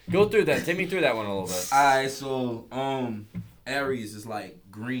 okay. Go through that. Take me through that one a little bit. Alright, so Aries is like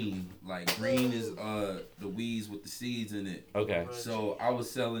green. Like green is the weeds with the seeds in it. Okay. So I was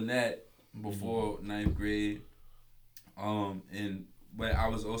selling that before ninth grade. But I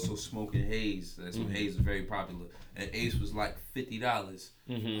was also smoking haze. That's when haze was very popular. And Ace was like $50.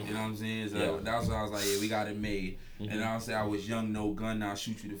 You know what I'm saying? So that's when I was like, yeah, we got it made. And I say I was young, no gun, now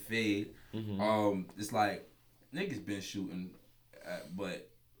shoot you to fade. It's like niggas been shooting, but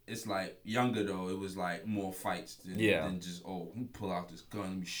it's like younger though. It was like more fights than just pull out this gun,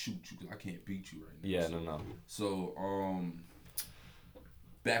 let me shoot you because I can't beat you right now. Yeah, so, no. So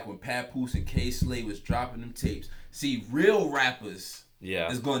back when Papoose and K Slade was dropping them tapes. See, real rappers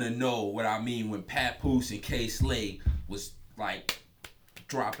is gonna know what I mean when Papoose and K Slade was like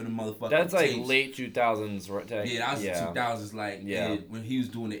dropping the motherfucking That's like tapes. late 2000s, right? Yeah, that was the 2000s. Like, when he was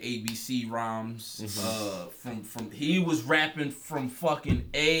doing the ABC rhymes, from he was rapping from fucking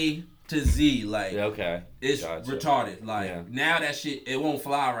A to Z. Like, it's retarded. Like, now that shit, it won't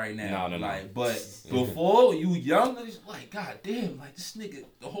fly right now. No. Like, but before you young, it's like, god damn, like this nigga,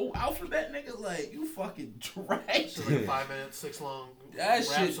 the whole alphabet nigga, like you fucking trash. It's like a 5 minute, 6 long rap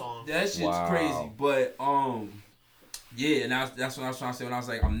song. That shit's crazy. But yeah, and that's what I was trying to say when I was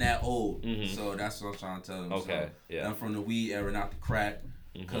like, I'm that old. So that's what I'm trying to tell them. Okay, so, I'm from the weed era, not the crack.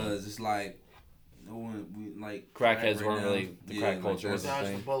 Because it's like, no one, like... Crackheads weren't really... The crack culture was the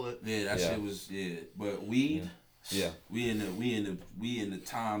thing. Yeah, that shit was... Yeah. But weed... Yeah. We in the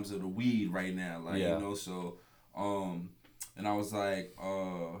times of the weed right now. Like, you know, so... And I was like,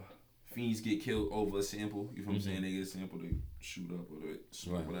 fiends get killed over a sample. You know what I'm saying? They get a sample, they shoot up or they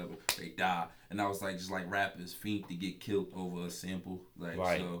smoke, whatever. They die. And I was like, just like rappers, fiend to get killed over a sample. Like,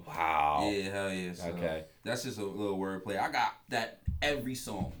 so, wow. Yeah, hell yeah. So that's just a little wordplay. I got that every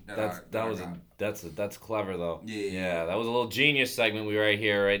song. That's clever though. Yeah. That was a little genius segment we right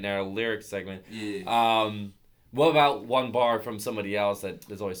here right now, a lyric segment. Yeah. What about one bar from somebody else that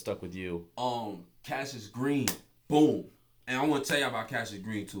has always stuck with you? Cassius Green. Boom. And I want to tell you about Cassius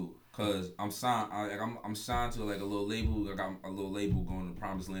Green too. Cause I'm signed. I'm signed to like a little label. I got a little label going to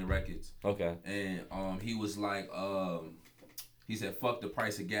Promised Land Records. Okay. And he was like, he said, "Fuck the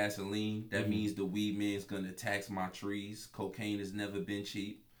price of gasoline. That means the weed man's gonna tax my trees. Cocaine has never been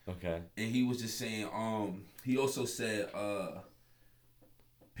cheap." Okay. And he was just saying, he also said,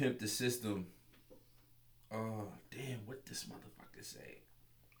 "Pimp the system." Damn, what this motherfucker say?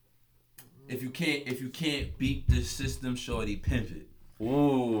 If you can't beat the system, shorty, pimp it.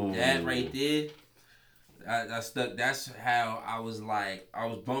 Ooh. That right there, I stuck. That's how I was like, I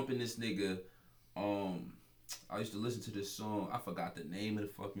was bumping this nigga. I used to listen to this song. I forgot the name of the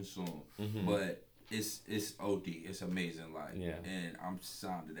fucking song, but it's OD. It's amazing. Like, and I'm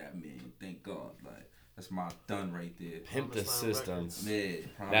signed to that man. Thank God. Like, that's my done right there. Pimp the system. Yeah.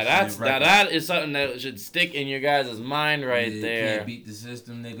 Now that is something that should stick in your guys' mind right there. Can't beat the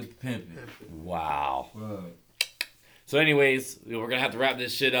system, nigga. Pimp it. Wow. Wow. So anyways, we're gonna have to wrap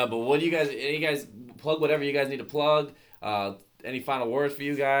this shit up. But what do you guys plug whatever you guys need to plug? Any final words for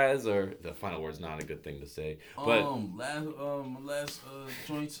you guys, or the final word's not a good thing to say. But last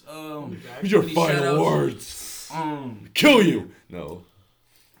joints. Your final words. Kill you. No.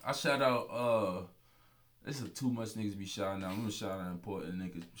 I shout out. This is too much niggas be shouting out. I'm gonna shout out important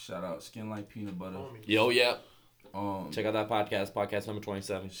niggas. Shout out Skin Like Peanut Butter. Yo, yeah. Check out that podcast number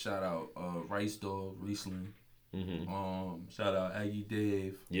 27. Shout out Rice Dog, Riesling. Shout out Aggie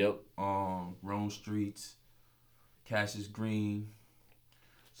Dave. Yep. Rome Streets. Cassius Green.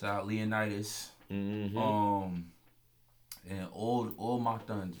 Shout out Leonidas. And all my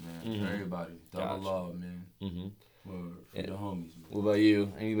thuns, man. Everybody. Double love, man. For the homies, man. What about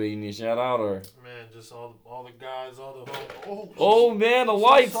you? Anybody you need to shout out or? Man, just all the guys, all the oh man, the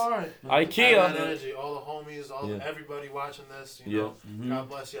lights. Sorry. IKEA. That energy, all the homies, everybody watching this. You know, God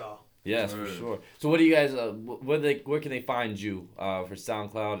bless y'all. Yes, for sure. So what do you guys? Where can they find you? For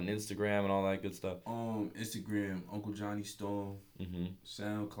SoundCloud and Instagram and all that good stuff. Instagram, Uncle Johnny Storm.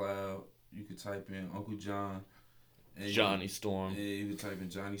 SoundCloud, you could type in Uncle John. Johnny Storm. Yeah, you can type in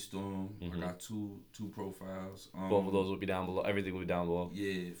Johnny Storm. I got two profiles. Both of those will be down below. Everything will be down below.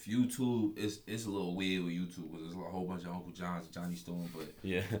 Yeah, if YouTube, it's a little weird with YouTube because there's a whole bunch of Uncle Johns and Johnny Storm, but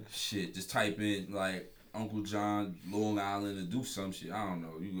shit, just type in like Uncle John, Long Island, and do some shit. I don't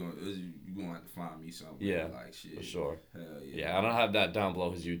know. You gonna have to find me something. Yeah, like shit. For sure. Hell yeah. Yeah, I don't have that down below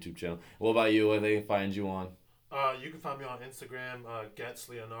his YouTube channel. What about you? Where they find you on? You can find me on Instagram, Getz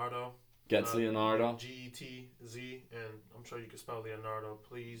Leonardo. Getz Leonardo. Getz, and I'm sure you can spell Leonardo,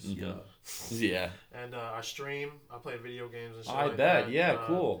 please. Mm-hmm. Yeah. And I stream. I play video games and shit. I like bet. that. Yeah.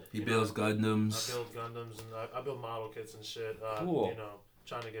 Cool. He builds Gundams. I build Gundams and I build model kits and shit. Cool. You know,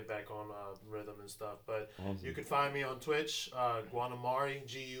 trying to get back on rhythm and stuff. But awesome. You can find me on Twitch, Guanamari,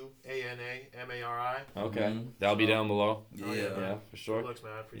 Guanamari. Okay, Mm-hmm. that'll be down below. Yeah, for sure. Looks,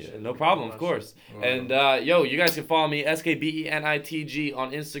 man, I appreciate it. No problem, of course. And yo, you guys can follow me SKBENITG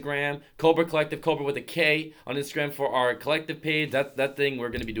on Instagram, Cobra Collective, Cobra with a K on Instagram for our collective page. That thing, we're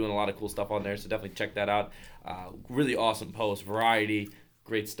gonna be doing a lot of cool stuff on there, so definitely check that out. Really awesome post, variety.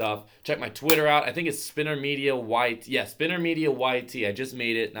 Great stuff. Check my Twitter out. I think it's Spinner Media YT. Yeah, Spinner Media YT. I just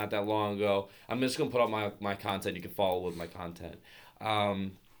made it not that long ago. I'm just going to put up my content. You can follow with my content.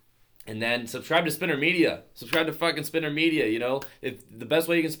 And then subscribe to Spinner Media. Subscribe to fucking Spinner Media, you know. If the best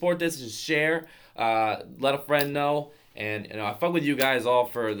way you can support this is share. Let a friend know. And, you know, I fuck with you guys all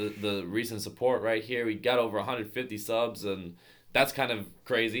for the recent support right here. We got over 150 subs, and that's kind of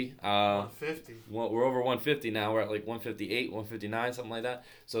crazy. 150. We're over 150 now. We're at like 158, 159, something like that.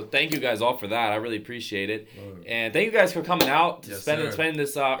 So thank you guys all for that. I really appreciate it. And thank you guys for coming out to spending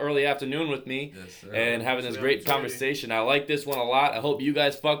this early afternoon with me and having this great conversation. I like this one a lot. I hope you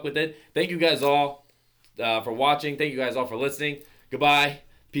guys fuck with it. Thank you guys all for watching. Thank you guys all for listening. Goodbye.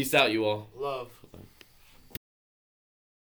 Peace out, you all. Love.